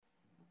live.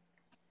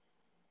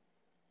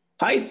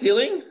 Hi,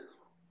 ceiling.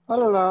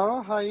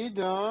 Hello, how you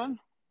doing?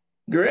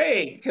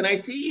 Great. Can I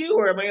see you,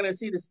 or am I going to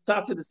see this?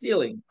 Talk to the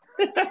ceiling.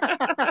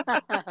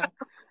 I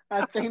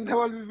think that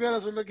will be better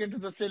to look into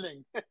the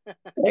ceiling.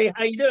 Hey,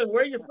 how you doing?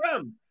 Where are you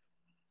from?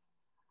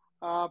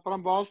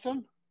 From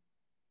Boston?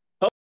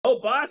 Oh,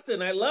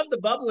 Boston. I love the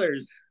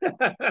bubblers.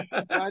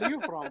 Where are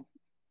you from?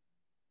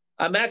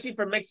 I'm actually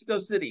from Mexico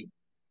City.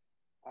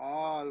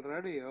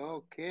 Already,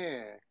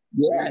 okay.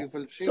 Yes.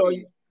 Beautiful So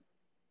city,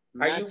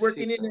 are you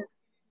working in Mexico.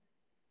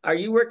 are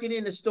you working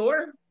in a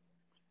store?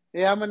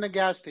 Yeah, I'm in a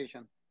gas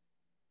station.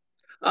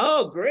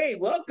 Oh, great.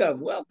 Welcome.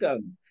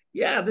 Welcome.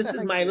 Yeah, this is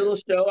Thank my you. little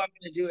show I'm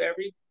going to do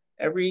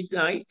every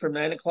night from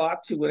 9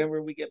 o'clock to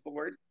whenever we get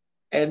bored.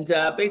 And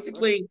Already.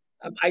 basically,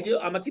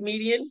 I'm a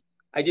comedian.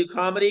 I do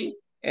comedy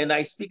and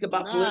I speak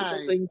about political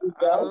Nice. things as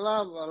well.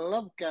 I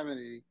love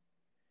comedy.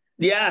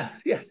 Yeah,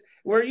 yes.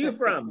 Where are you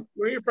from?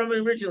 Where are you from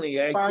originally?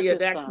 I see an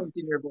Pakistan, accent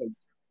in your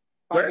voice.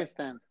 Where?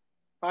 Pakistan,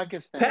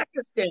 Pakistan.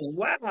 Pakistan.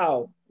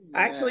 Wow.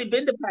 I Yeah. actually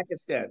been to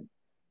Pakistan.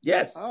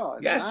 Yes. Oh,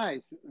 Yes.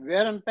 nice.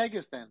 Where in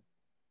Pakistan?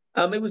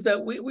 It was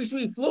that we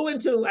flew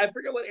into, I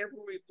forget what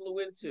airport we flew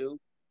into,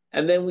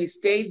 and then we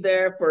stayed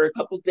there for a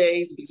couple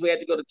days because we had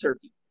to go to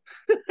Turkey.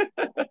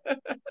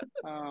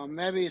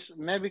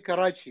 Maybe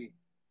Karachi.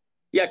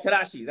 Yeah,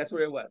 Karachi, that's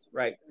where it was.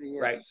 Right,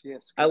 Yes, right.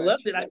 yes, I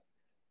loved Karachi. it.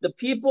 The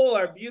people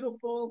are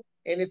beautiful,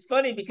 and it's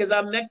funny because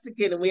I'm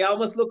Mexican and we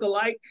almost look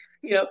alike.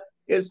 You know,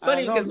 it's I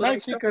funny know because when I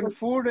Mexican travel,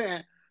 food,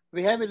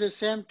 we have the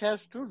same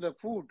taste too, the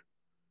food.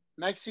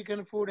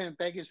 Mexican food and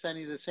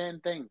Pakistani, the same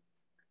thing.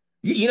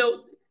 you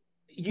know,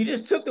 you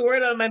just took the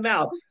word out of my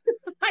mouth.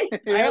 I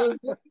Yeah. was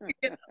looking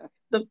at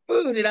the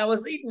food and I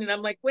was eating, and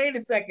I'm like, wait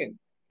a second,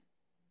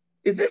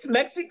 is this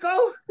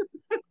Mexico?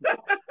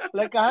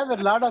 Like I have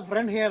a lot of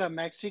friends here,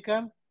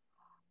 Mexican,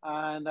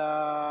 and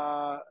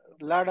a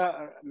lot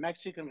of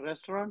Mexican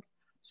restaurants.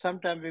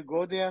 Sometimes we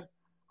go there.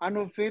 I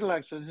don't feel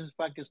like so this is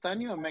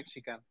Pakistani or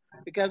Mexican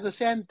because the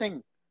same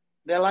thing.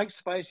 They like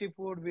spicy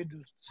food. We do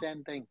the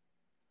same thing.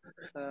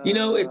 You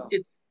know,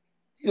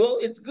 Uh,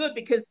 it's good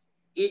because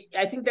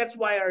I think that's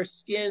why our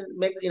skin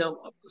makes,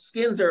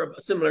 skins are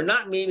similar.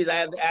 Not me because I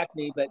have the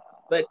acne, but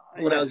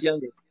when I yeah, was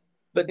younger.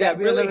 But yeah. that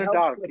We are a really little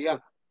helps dark. with Yeah,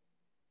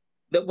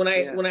 that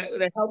yeah,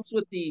 that helps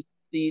with the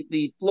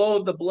flow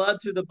of the blood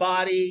through the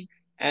body,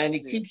 and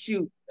it yeah, keeps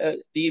you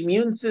the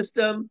immune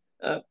system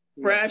yeah.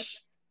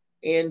 fresh,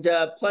 and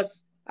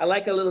plus I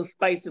like a little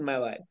spice in my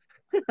life.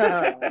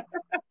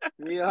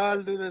 We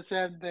all do the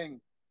same thing.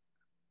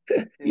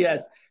 Yes. Yeah.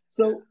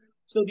 So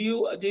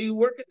do you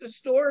work at the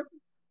store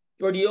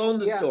or do you own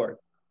the Yeah. store?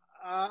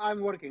 I'm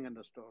working in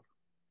the store.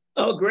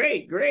 Oh,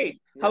 great,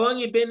 great. How Yeah. long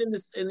you been in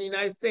this in the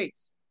United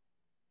States?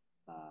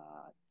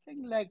 I think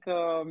like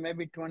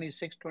maybe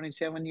 26,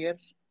 27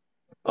 years.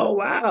 Oh,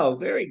 wow,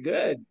 very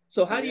good.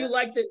 So how do you Yeah.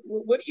 like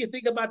what do you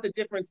think about the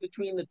difference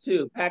between the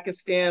two?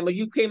 Pakistan, well,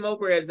 you came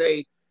over as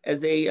a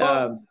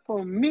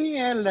For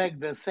me, I like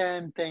the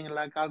same thing.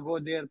 Like I go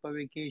there for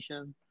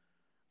vacation.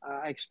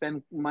 I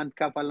spend month,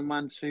 couple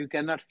months, so you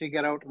cannot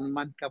figure out in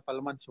month,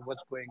 couple months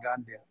what's going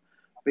on there.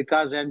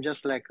 Because I'm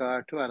just like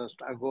a tourist.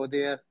 I go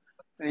there,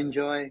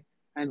 enjoy,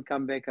 and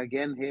come back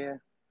again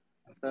here.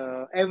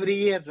 So every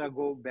year I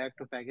go back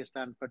to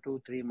Pakistan for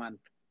 2, 3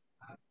 months.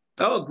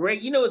 Oh,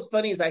 great. You know what's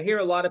funny is I hear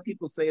a lot of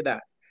people say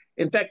that.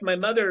 In fact, my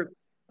mother,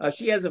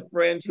 she has a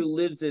friend who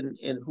lives in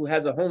who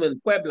has a home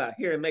in Puebla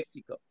here in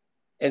Mexico.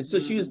 And so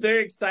she was Hmm.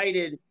 very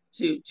excited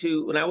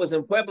to when I was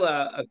in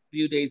Puebla a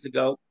few days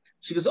ago.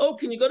 She goes, "Oh,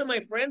 can you go to my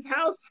friend's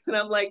house?" And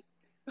I'm like,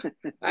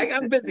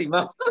 I'm busy,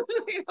 mom.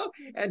 you know,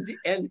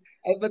 and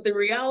but the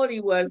reality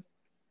was,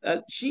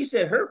 she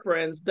said her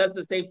friends does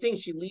the same thing.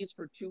 She leaves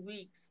for 2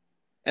 weeks,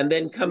 and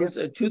then Yep. comes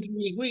 2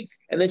 3 weeks,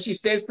 and then she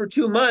stays for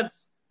 2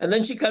 months, and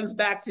then she comes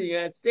back to the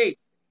United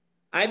States.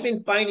 I've been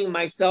finding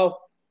myself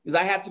because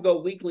I have to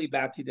go weekly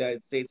back to the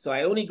United States, so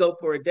I only go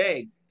for a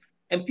day.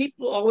 And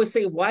people always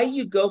say, "Why do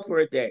you go for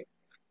a day?"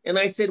 And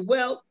I said,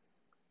 "Well,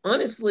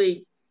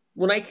 honestly,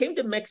 when I came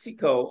to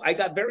Mexico, I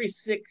got very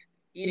sick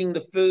eating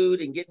the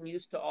food and getting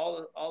used to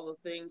all the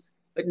things.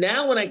 But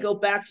now when I Yeah. go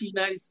back to the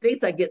United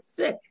States, I get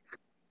sick.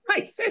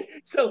 I said,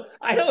 so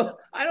I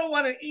don't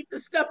want to eat the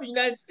stuff in the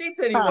United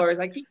States anymore as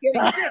I keep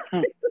getting sick.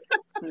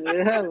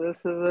 Yeah,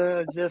 this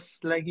is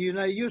just like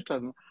used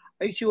to.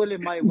 Actually,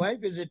 my wife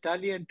is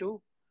Italian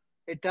too.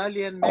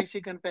 Italian,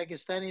 Mexican,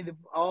 Pakistani,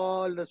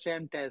 all the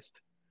same taste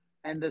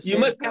and the You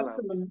same must have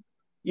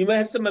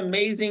color. some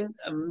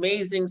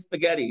amazing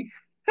spaghetti.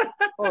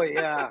 Oh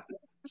yeah,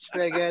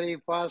 spaghetti,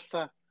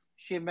 pasta.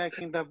 She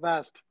making the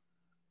best.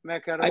 People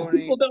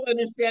Macaroni, don't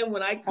understand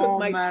when I cook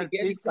my homemade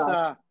spaghetti sauce.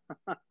 pizza.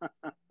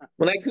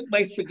 When I cook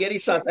my She, spaghetti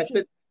sauce, she, I she,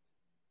 put.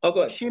 Oh,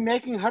 good. she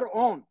making her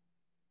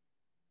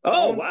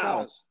Oh, own wow.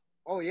 sauce.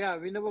 Oh yeah,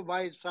 we never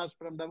buy sauce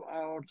from the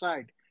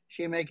outside.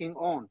 She making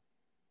own.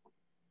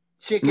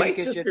 My Chicken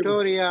sister.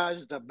 cacciatoria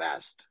is the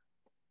best.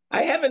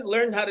 I haven't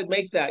learned how to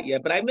make that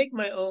yet, but I make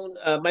my own.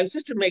 My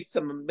sister makes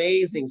some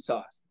amazing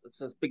sauce,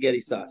 some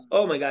spaghetti sauce. Mm.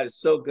 Oh my God, it's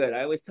so good.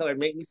 I always tell her,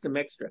 make me some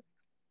extra,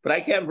 but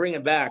I can't bring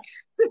it back.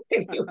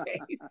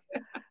 Anyways.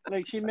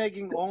 Like she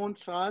making own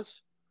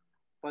sauce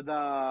for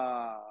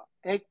the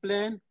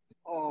eggplant.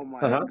 Oh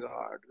my Uh-huh.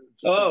 God,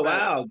 it's the Oh, best.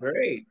 wow.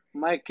 Great.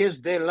 My kids,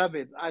 they love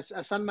it. I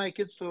sent my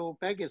kids to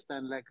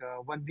Pakistan like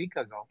 1 week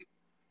ago,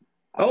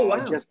 Oh,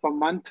 wow. just per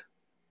month.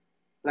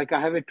 Like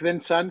I have a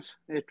twin sons,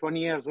 20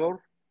 years old.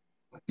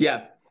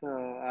 Yeah. So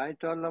I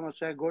told them, I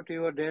said, go to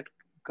your dad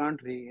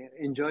country,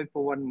 enjoy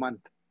for 1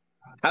 month.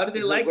 How did they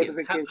It's a like good it?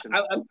 vacation.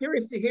 I'm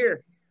curious to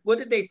hear. What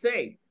did they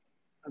say?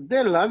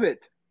 They love it.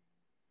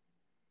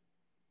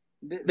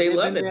 They They've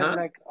love been it, there huh?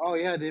 like, oh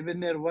yeah, they've been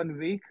there 1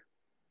 week.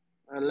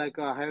 Like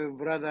I have a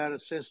brother,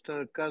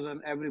 sister,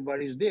 cousin,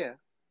 everybody's there.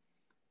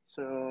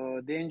 So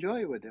they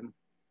enjoy with him.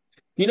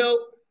 You know,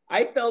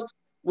 I felt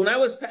when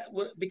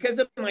because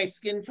of my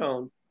skin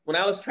tone, when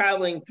I was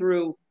traveling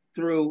through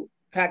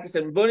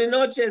Pakistan. Buenas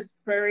noches,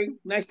 Prairie.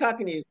 Nice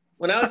talking to you.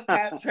 When I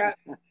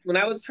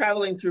was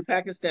traveling through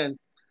Pakistan,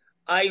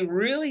 I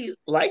really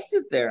liked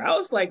it there. I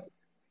was like,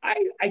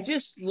 I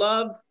just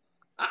love.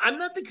 I'm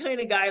not the kind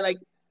of guy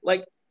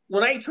like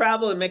when I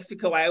travel in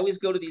Mexico, I always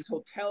go to these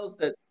hotels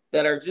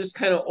that are just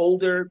kind of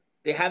older.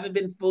 They haven't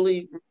been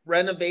fully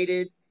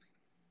renovated.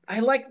 I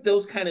like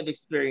those kind of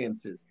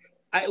experiences.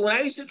 When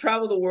I used to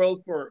travel the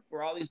world for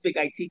all these big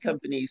IT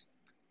companies,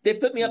 they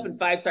put me up in Mhm.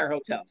 5-star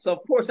hotels. So of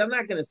course I'm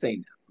not going to say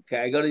no. Okay,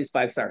 I go to these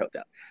 5-star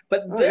hotels,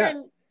 but Oh yeah,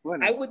 then why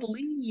I not? would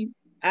leave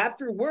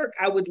after work.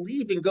 I would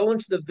leave and go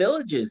into the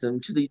villages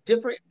and to the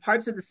different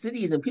parts of the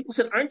cities. And people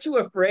said, "Aren't you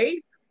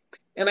afraid?"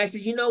 And I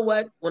said, "You know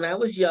what? When I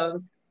was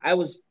young, I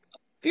was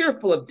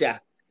fearful of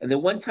death. And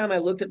then one time I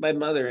looked at my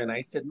mother and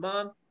I said,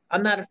 Mom,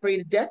 I'm not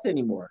afraid of death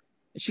anymore."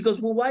 And she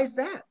goes, "Well, why is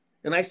that?"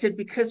 And I said,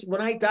 "Because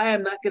when I die,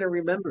 I'm not going to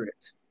remember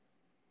it."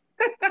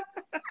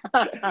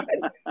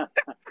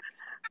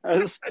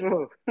 That's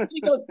true.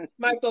 She goes,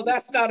 "Michael,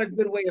 that's not a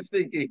good way of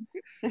thinking."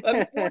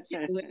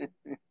 Unfortunately,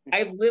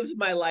 I lived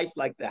my life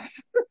like that.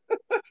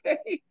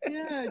 Okay.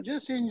 Yeah,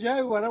 just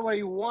enjoy whatever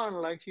you want.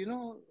 Like,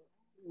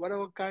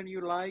 whatever kind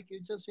you like,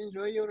 you just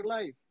enjoy your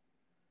life.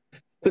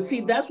 But see,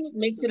 So that's what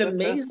makes it that's the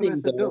way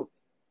amazing, to though, do.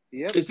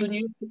 Yep, is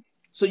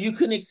so you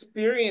can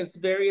experience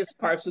various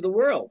parts of the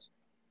world,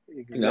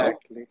 you know?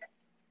 exactly.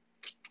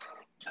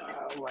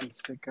 1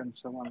 second,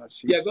 someone to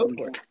see Yeah, go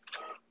for something. it.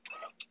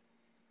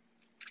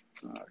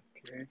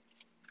 Okay.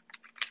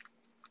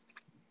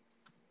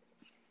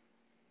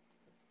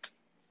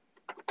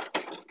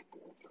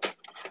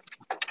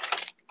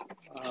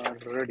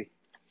 Ready.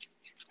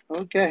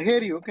 Okay, I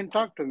hear you. You can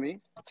talk to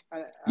me.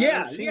 I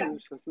Yeah, don't see yeah. you,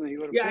 so it's not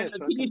your Yeah, face.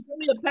 can you Okay. send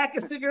me a pack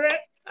of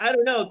cigarettes? I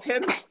don't know.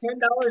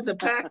 $10 a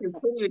pack is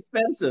pretty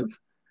expensive.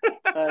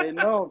 I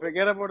know.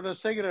 Forget about the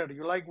cigarette.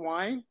 You like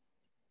wine?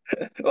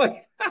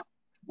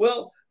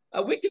 Well,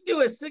 we could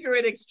do a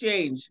cigarette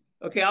exchange.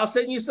 Okay, I'll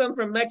send you some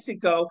from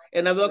Mexico,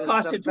 and it'll It's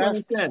cost the you 20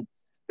 best.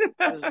 cents.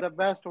 It's the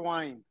best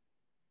wine.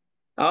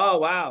 Oh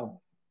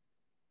wow,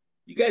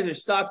 you guys are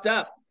stocked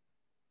up.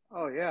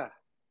 Oh yeah.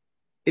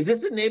 Is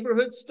this a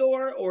neighborhood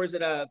store or is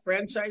it a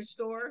franchise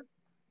store?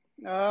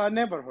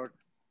 Neighborhood.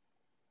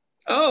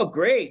 Oh,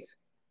 great.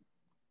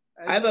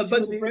 I have a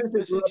bunch of friends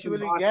that It's grew up in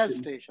actually gas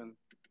Boston. station.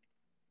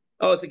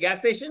 Oh, it's a gas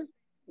station?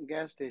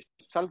 Gas station.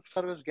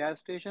 Self-service gas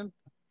station.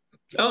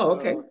 Oh,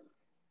 okay. So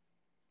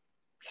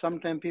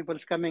sometimes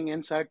people's coming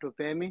inside to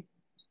pay me,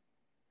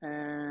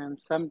 and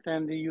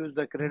sometimes they use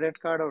the credit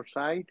card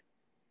outside,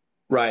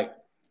 Right.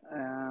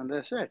 and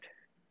that's it.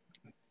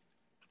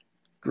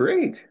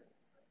 Great.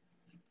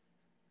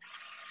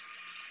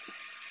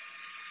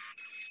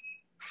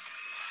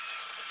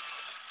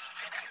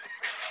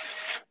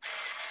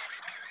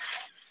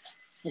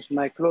 It's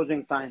my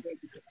closing time.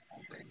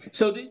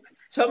 So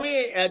tell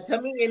me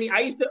any. I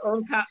used to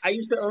own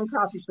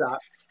coffee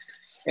shops,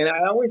 and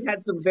I always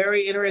had some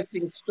very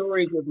interesting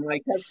stories with my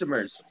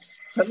customers.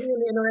 Tell me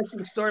an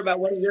interesting story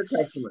about one of your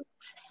customers.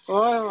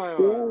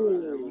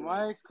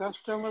 My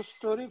customer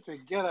story,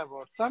 forget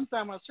about.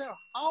 Sometimes I say,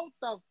 how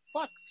the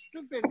fuck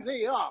stupid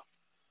they are.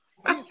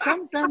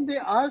 Sometimes they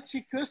ask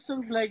you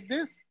questions like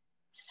this,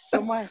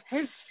 so my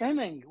head's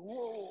spinning.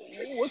 Whoa,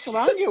 what's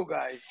wrong, you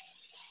guys?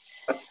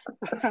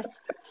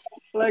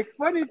 Like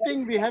funny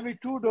thing, we have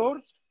two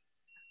doors,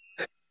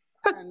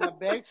 in the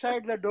back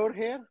side, the door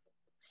here,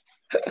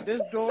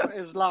 this door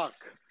is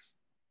locked.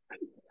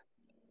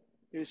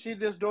 You see,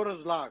 this door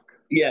is locked.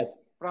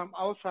 Yes. From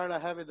outside, I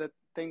have the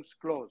things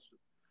closed.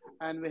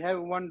 And we have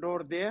one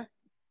door there.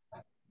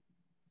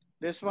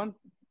 This one,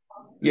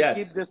 we keep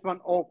Yes. this one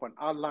open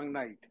all long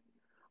night.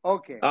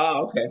 Okay.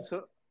 Oh, okay.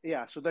 So,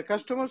 yeah, so the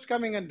customers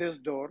coming in this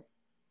door,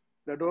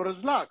 the door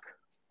is locked.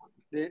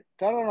 They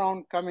turn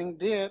around, coming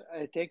there,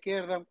 I take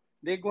care of them.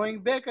 They're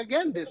going back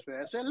again this way.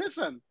 I say,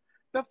 listen,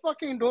 the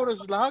fucking door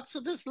is locked, so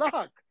this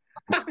lock.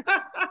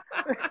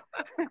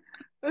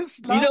 It's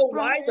You know locked from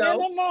why in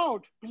though? and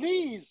out.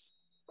 Please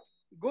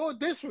go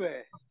this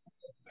way.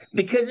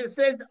 Because it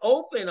says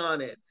open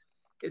on it.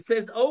 It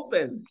says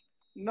open.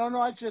 No, no,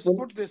 I just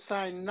put this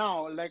sign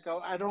now. Like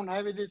I don't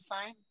have this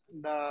sign.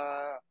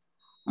 The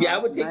Yeah, I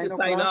would take the nine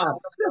sign o'clock.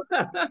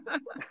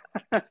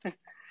 off.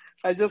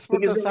 I just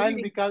put Because the they're sign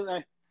reading.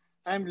 because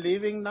I'm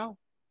leaving now.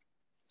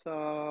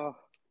 So,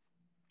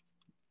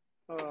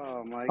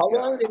 oh my How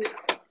long God. did it?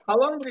 How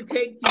long did it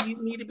take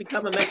me to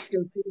become a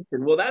Mexican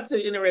citizen? Well, that's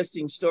an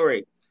interesting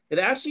story. It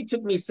actually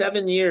took me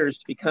 7 years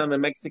to become a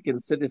Mexican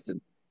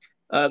citizen.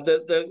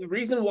 The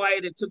reason why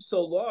it took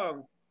so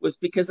long was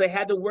because I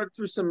had to work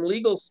through some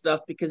legal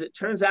stuff. Because it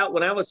turns out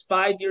when I was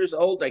 5 years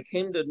old, I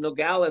came to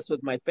Nogales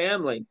with my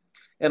family,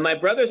 and my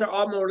brothers are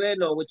all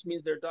moreno, which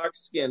means they're dark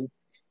skinned.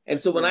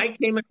 And so when Yeah. I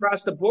came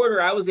across the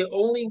border, I was the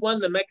only one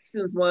the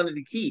Mexicans wanted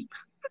to keep.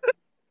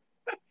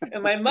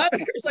 And my mother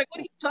was like, "What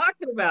are you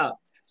talking about?"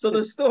 So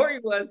the story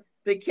was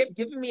they kept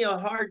giving me a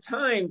hard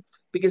time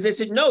because they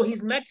said, "No,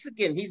 he's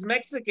Mexican. He's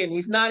Mexican.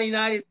 He's not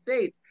United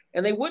States."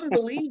 And they wouldn't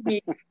believe me.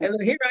 And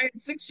then here I am,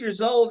 6 years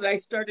old, and I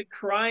started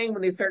crying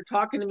when they started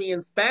talking to me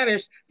in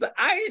Spanish. So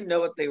I didn't know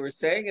what they were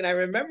saying, and I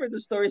remember the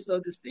story so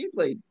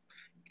distinctly.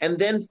 And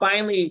then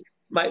finally,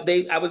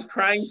 I was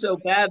crying so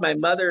bad. My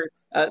mother,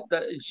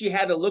 she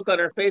had a look on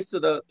her face. So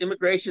the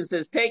immigration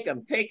says, take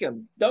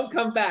him, don't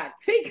come back,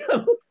 take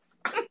him."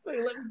 So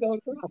he let me go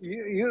across.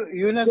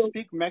 You not So,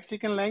 speak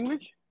Mexican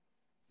language?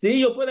 sí,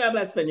 yo puedo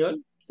hablar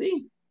español.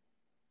 Sí.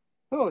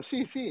 Oh,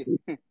 sí, sí.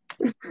 Sí.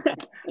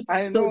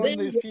 I So know then,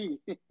 only sí.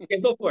 yeah,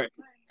 go for it.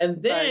 And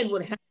Right. then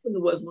what happened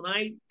was when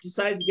I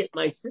decided to get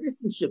my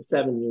citizenship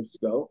 7 years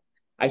ago,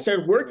 I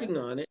started Yeah. working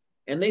on it.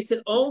 And they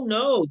said, "Oh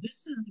no,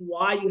 this is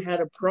why you had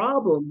a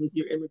problem with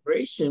your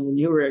immigration when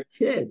you were a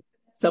kid.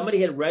 Somebody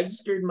had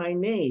registered my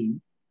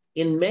name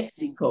in Mm.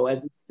 Mexico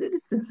as a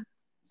citizen."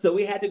 So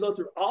we had to go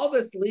through all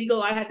this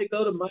legal. I had to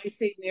go to my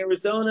state in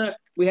Arizona.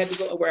 We had to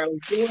go where I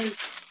was born.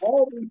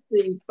 All these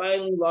things.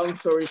 Finally, long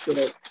story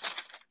short,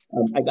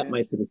 I got Yeah.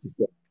 my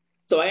citizenship.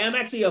 So I am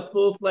actually a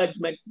full-fledged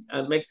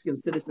Mexican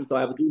citizen. So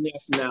I have dual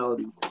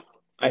nationalities.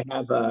 I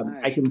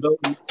Nice. can vote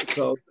in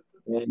Mexico,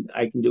 and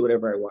I can do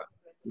whatever I want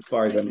as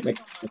far as a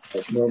Mexican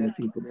Yeah. normal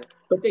people. Yeah.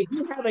 But they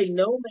do have a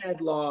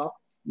nomad law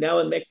now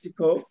in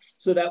Mexico,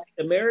 so that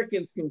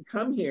Americans can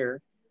come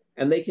here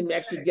and they can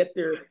actually get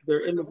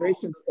their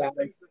immigration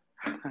status,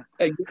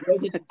 get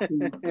residency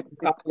in a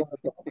couple of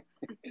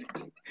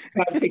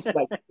probably takes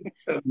like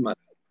 6 7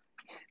 months.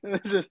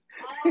 This is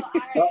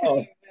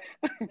Uh-oh.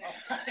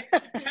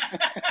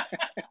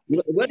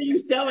 What are you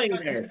selling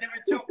there?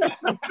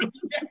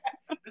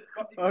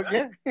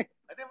 okay.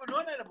 I never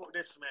known that about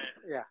this, man.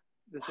 Yeah.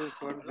 This is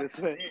for this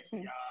way.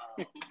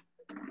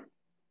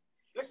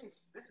 This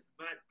is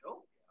mad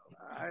dope.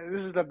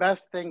 This is the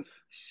best things.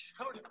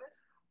 How much is this?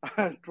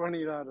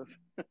 $20.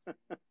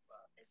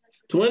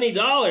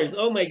 $20.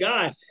 Oh my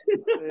gosh.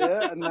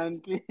 Yeah,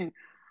 19.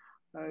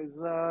 It's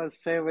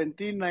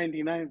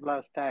 17.99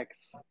 plus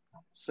tax.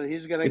 So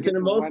he's gonna It's an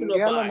get 1 emotional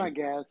gallon buy. of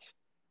gas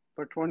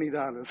for $20.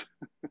 So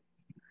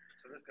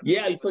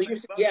Yeah, so you're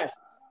yes,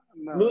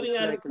 No, moving it's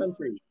out of like the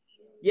country.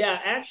 Yeah,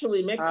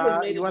 actually, Mexico has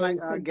made you it want very a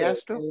simple,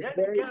 gas too? and it's yeah,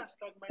 the very gas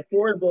talking about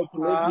affordable to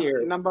live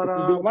here Number if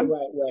you do it the one.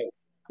 right way.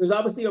 There's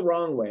obviously a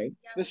wrong way.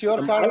 This is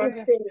your I car right would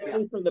here? stay Yeah.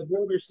 away from the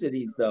border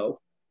cities, though.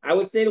 I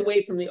would stay Yeah.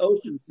 away from the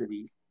ocean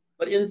cities.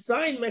 But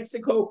inside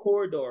Mexico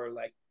corridor,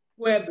 like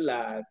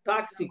Puebla,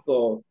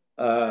 Taxico,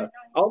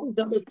 all these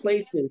other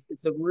places,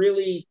 it's a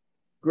really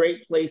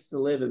great place to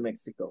live in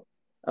Mexico.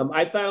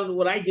 I found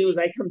what I do is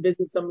I come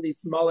visit some of these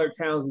smaller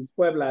towns, these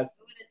Pueblas,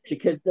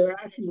 because they're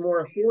actually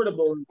more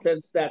affordable in the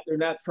sense that they're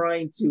not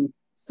trying to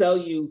sell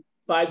you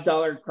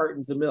 $5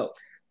 cartons of milk.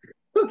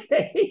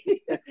 Okay.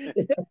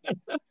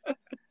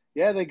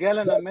 Yeah, the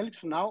gallon of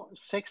milk's now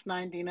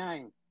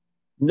 $6.99.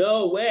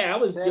 No way. I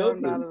was Seven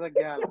joking. dollars a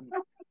gallon.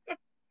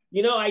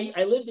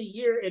 I lived a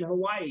year in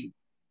Hawaii,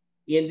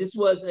 and this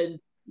was in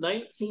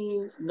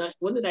 19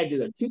 when did I do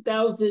that?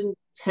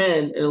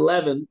 2010 and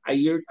 11. I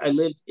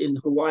lived in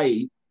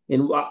Hawaii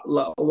in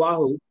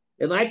Oahu,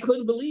 and I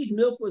couldn't believe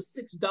milk was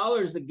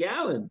 $6 a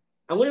gallon.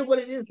 I wonder what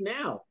it is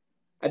now.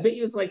 I bet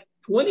you it's like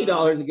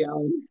 $20 a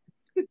gallon.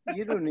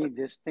 You don't need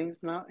these things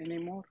now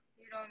anymore.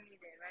 You don't need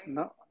it, right?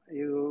 No,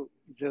 you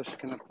just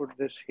gonna put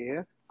this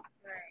here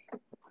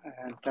Right.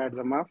 and tie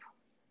them up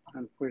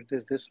and push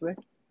this way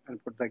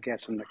and put the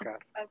gas in the car.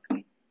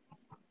 Okay.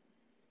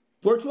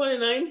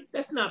 429.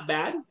 That's not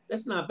bad.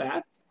 That's not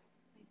bad.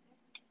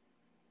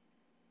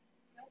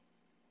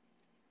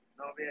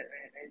 no,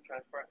 ain't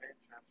transport.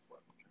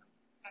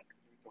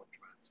 Don't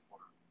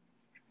transform.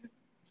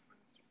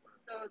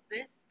 So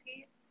this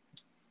piece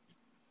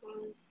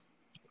goes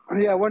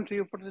Yeah, once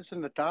you put this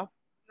in the top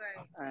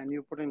right. and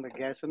you put in the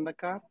gas in the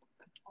car,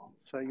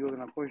 so you're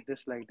gonna push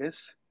this like this.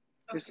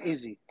 It's Okay.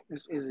 easy.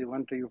 It's easy.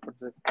 Once you put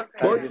the Okay.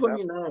 charges up.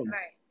 429.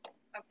 Right.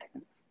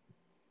 Okay.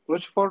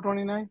 What's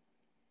 429?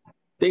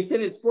 They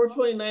said it's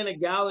 429 a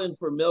gallon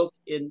for milk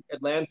in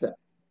Atlanta.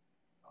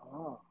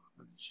 Oh,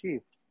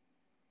 cheap.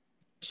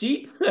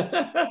 Cheap?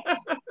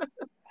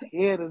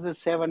 Here is it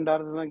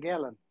 $7 a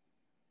gallon.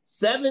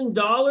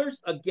 $7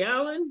 a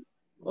gallon?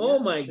 Oh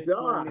Yeah, my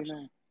gosh.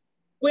 6.99.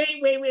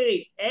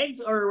 Wait.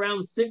 Eggs are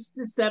around $6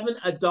 to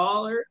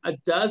 $7 a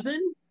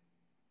dozen?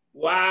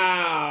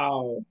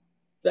 Wow.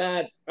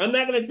 I'm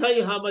not gonna tell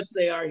you how much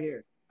they are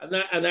here. I'm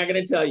not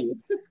gonna tell you.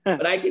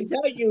 But I can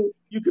tell you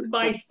you can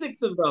buy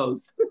 6 of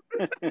those.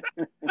 I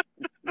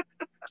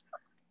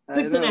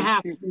Six and know a it's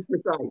half cheap. to be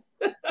precise.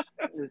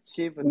 It's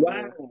cheap in Wow.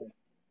 there.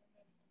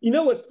 You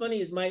know what's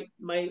funny is my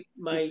One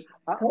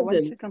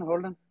cousin. second,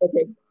 hold on.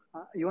 Okay.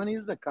 You want to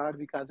use the card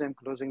because I'm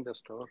closing the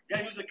store.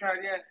 Yeah, use the card.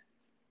 Yeah.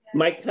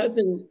 My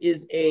cousin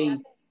is a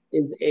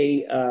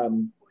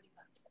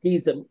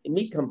he's a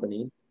meat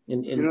company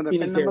in You know the PIN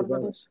Phoenix, number for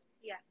Arizona. this?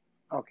 Yeah.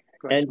 Okay,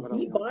 go ahead. And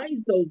he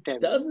buys those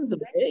dozens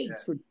of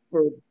eggs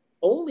for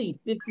only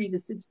 50 to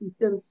 60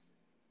 cents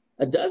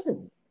a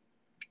dozen.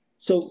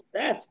 So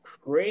that's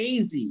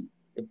crazy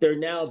if they're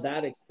now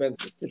that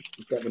expensive, $6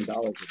 to $7 a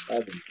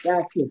dozen.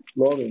 That's just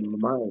blowing my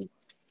mind.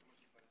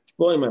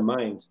 Blowing my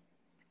mind.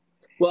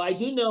 Well, I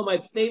do know my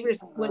favorite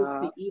place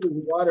to eat is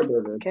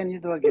Whataburger. Can you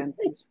do again,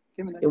 please?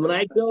 Give me that And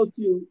card.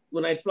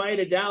 when I fly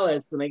to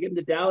Dallas and I get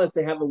into Dallas,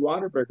 they have a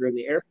Whataburger in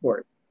the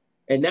airport.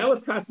 And now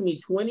it's costing me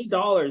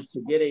 $20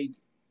 to get a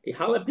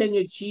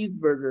jalapeno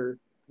cheeseburger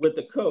with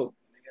a Coke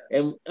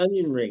and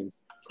onion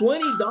rings.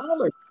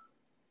 $20.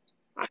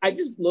 I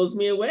just blows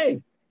me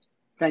away.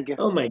 Thank you.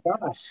 Oh my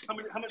gosh.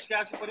 How much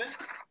gas you put in?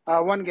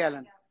 1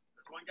 gallon.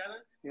 1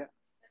 gallon. Yeah.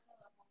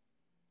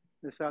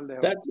 That's all they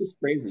have. That's just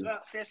crazy.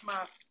 Look, face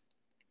mask.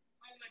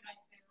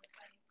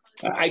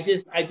 I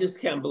just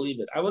can't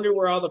believe it. I wonder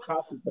where all the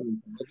costs are coming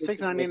from.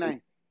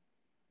 $6.99.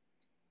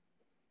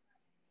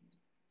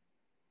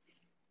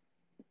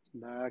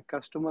 The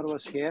customer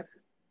was here.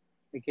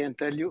 I can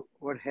tell you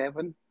what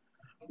happened.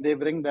 They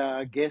bring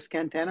the gas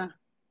container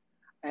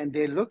and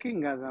they're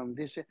looking at them.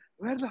 They say,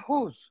 "Where's the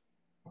hose?"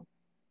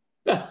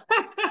 Say,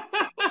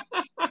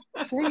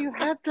 you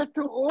have to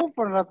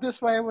open it up. This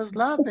is why I was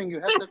laughing. You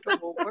have to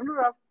open it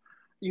up.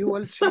 You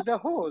will see the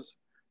hose.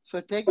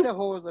 So take the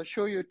hose. I'll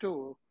show you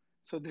too.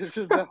 So this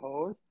is the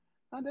hose,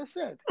 and that's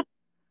it.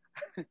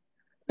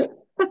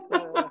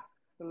 A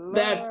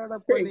That's lot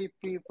of crazy. funny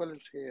people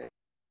here.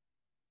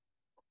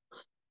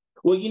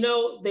 Well,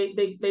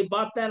 they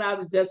bought that out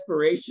of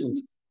desperation.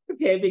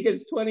 Okay,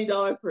 because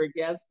 $20 for a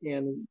gas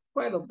can is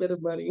quite a bit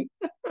of money.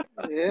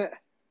 Yeah.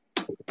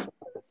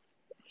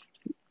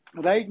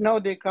 Right now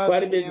they cost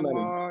Quite a bit of him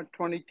money.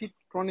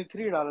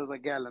 $23 a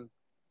gallon.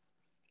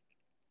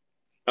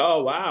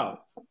 Oh wow.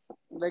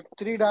 Like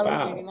Wow.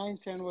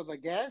 $3.89 was the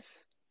gas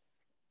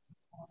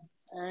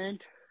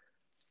and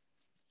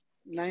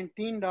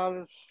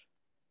 $19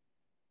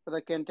 for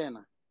the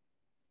container.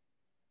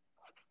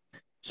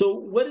 So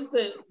what is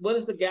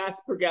the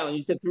gas per gallon?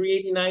 You said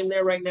 $3.89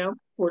 there right now?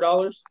 $4?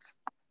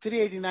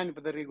 $3.89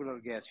 for the regular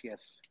gas,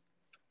 yes.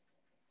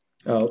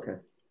 Oh, okay.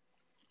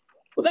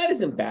 Well, that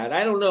isn't bad.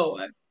 I don't know.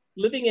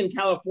 Living in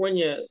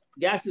California,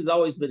 gas has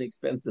always been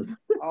expensive.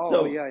 Oh,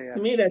 So yeah. to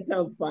me, that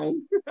sounds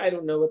fine. I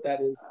don't know what that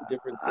is, the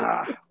difference is.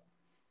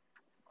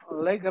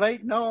 Like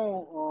right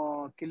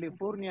now,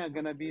 California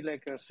gonna be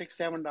like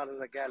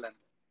 $6-7 a gallon.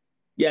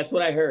 Yes,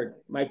 what I heard.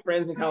 My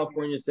friends in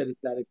California said it's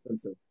that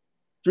expensive.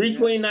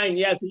 $3.29.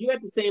 Yeah, so you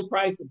got the same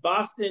price.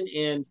 Boston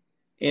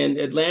and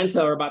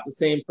Atlanta are about the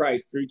same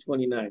price,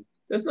 $3.29.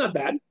 That's not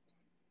bad.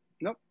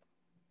 Nope.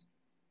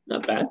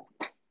 Not bad.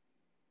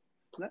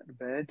 Not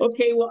bad.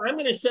 Okay, well, I'm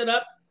going to shut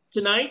up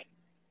tonight,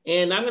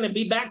 and I'm going to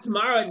be back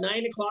tomorrow at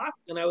 9 o'clock.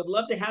 And I would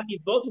love to have you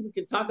both if we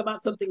can talk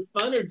about something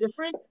fun or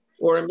different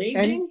or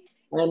amazing.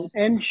 And I want to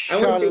say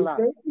Inshallah,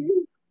 thank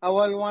you. I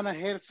will want to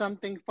hear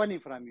something funny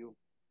from you.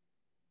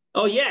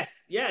 Oh,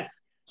 yes.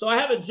 So I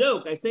have a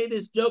joke. I say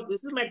this joke.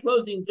 This is my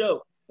closing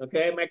joke.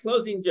 Okay, my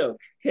closing joke.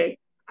 Okay,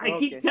 I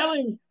keep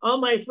telling all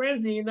my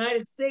friends in the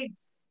United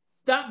States,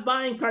 stop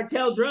buying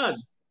cartel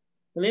drugs.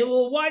 And they,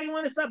 well, why do you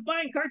want to stop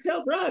buying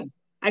cartel drugs?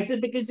 I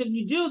said, because if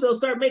you do, they'll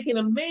start making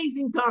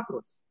amazing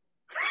tacos.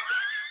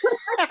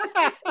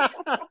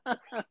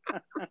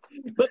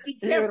 But be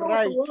careful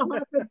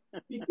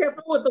be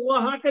careful with the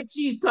Oaxaca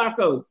cheese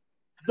tacos.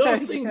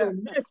 Those things will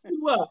mess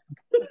you up.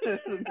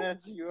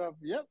 Mess you up.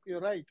 Yep, you're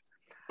right.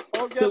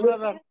 Okay, So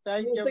brother.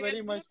 Thank you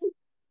very much.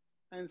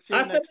 And see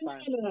you next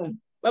time.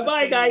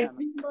 Bye-bye, guys.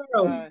 See you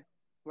tomorrow.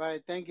 Bye.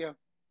 Thank you.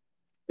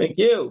 Thank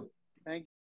you. Thank you.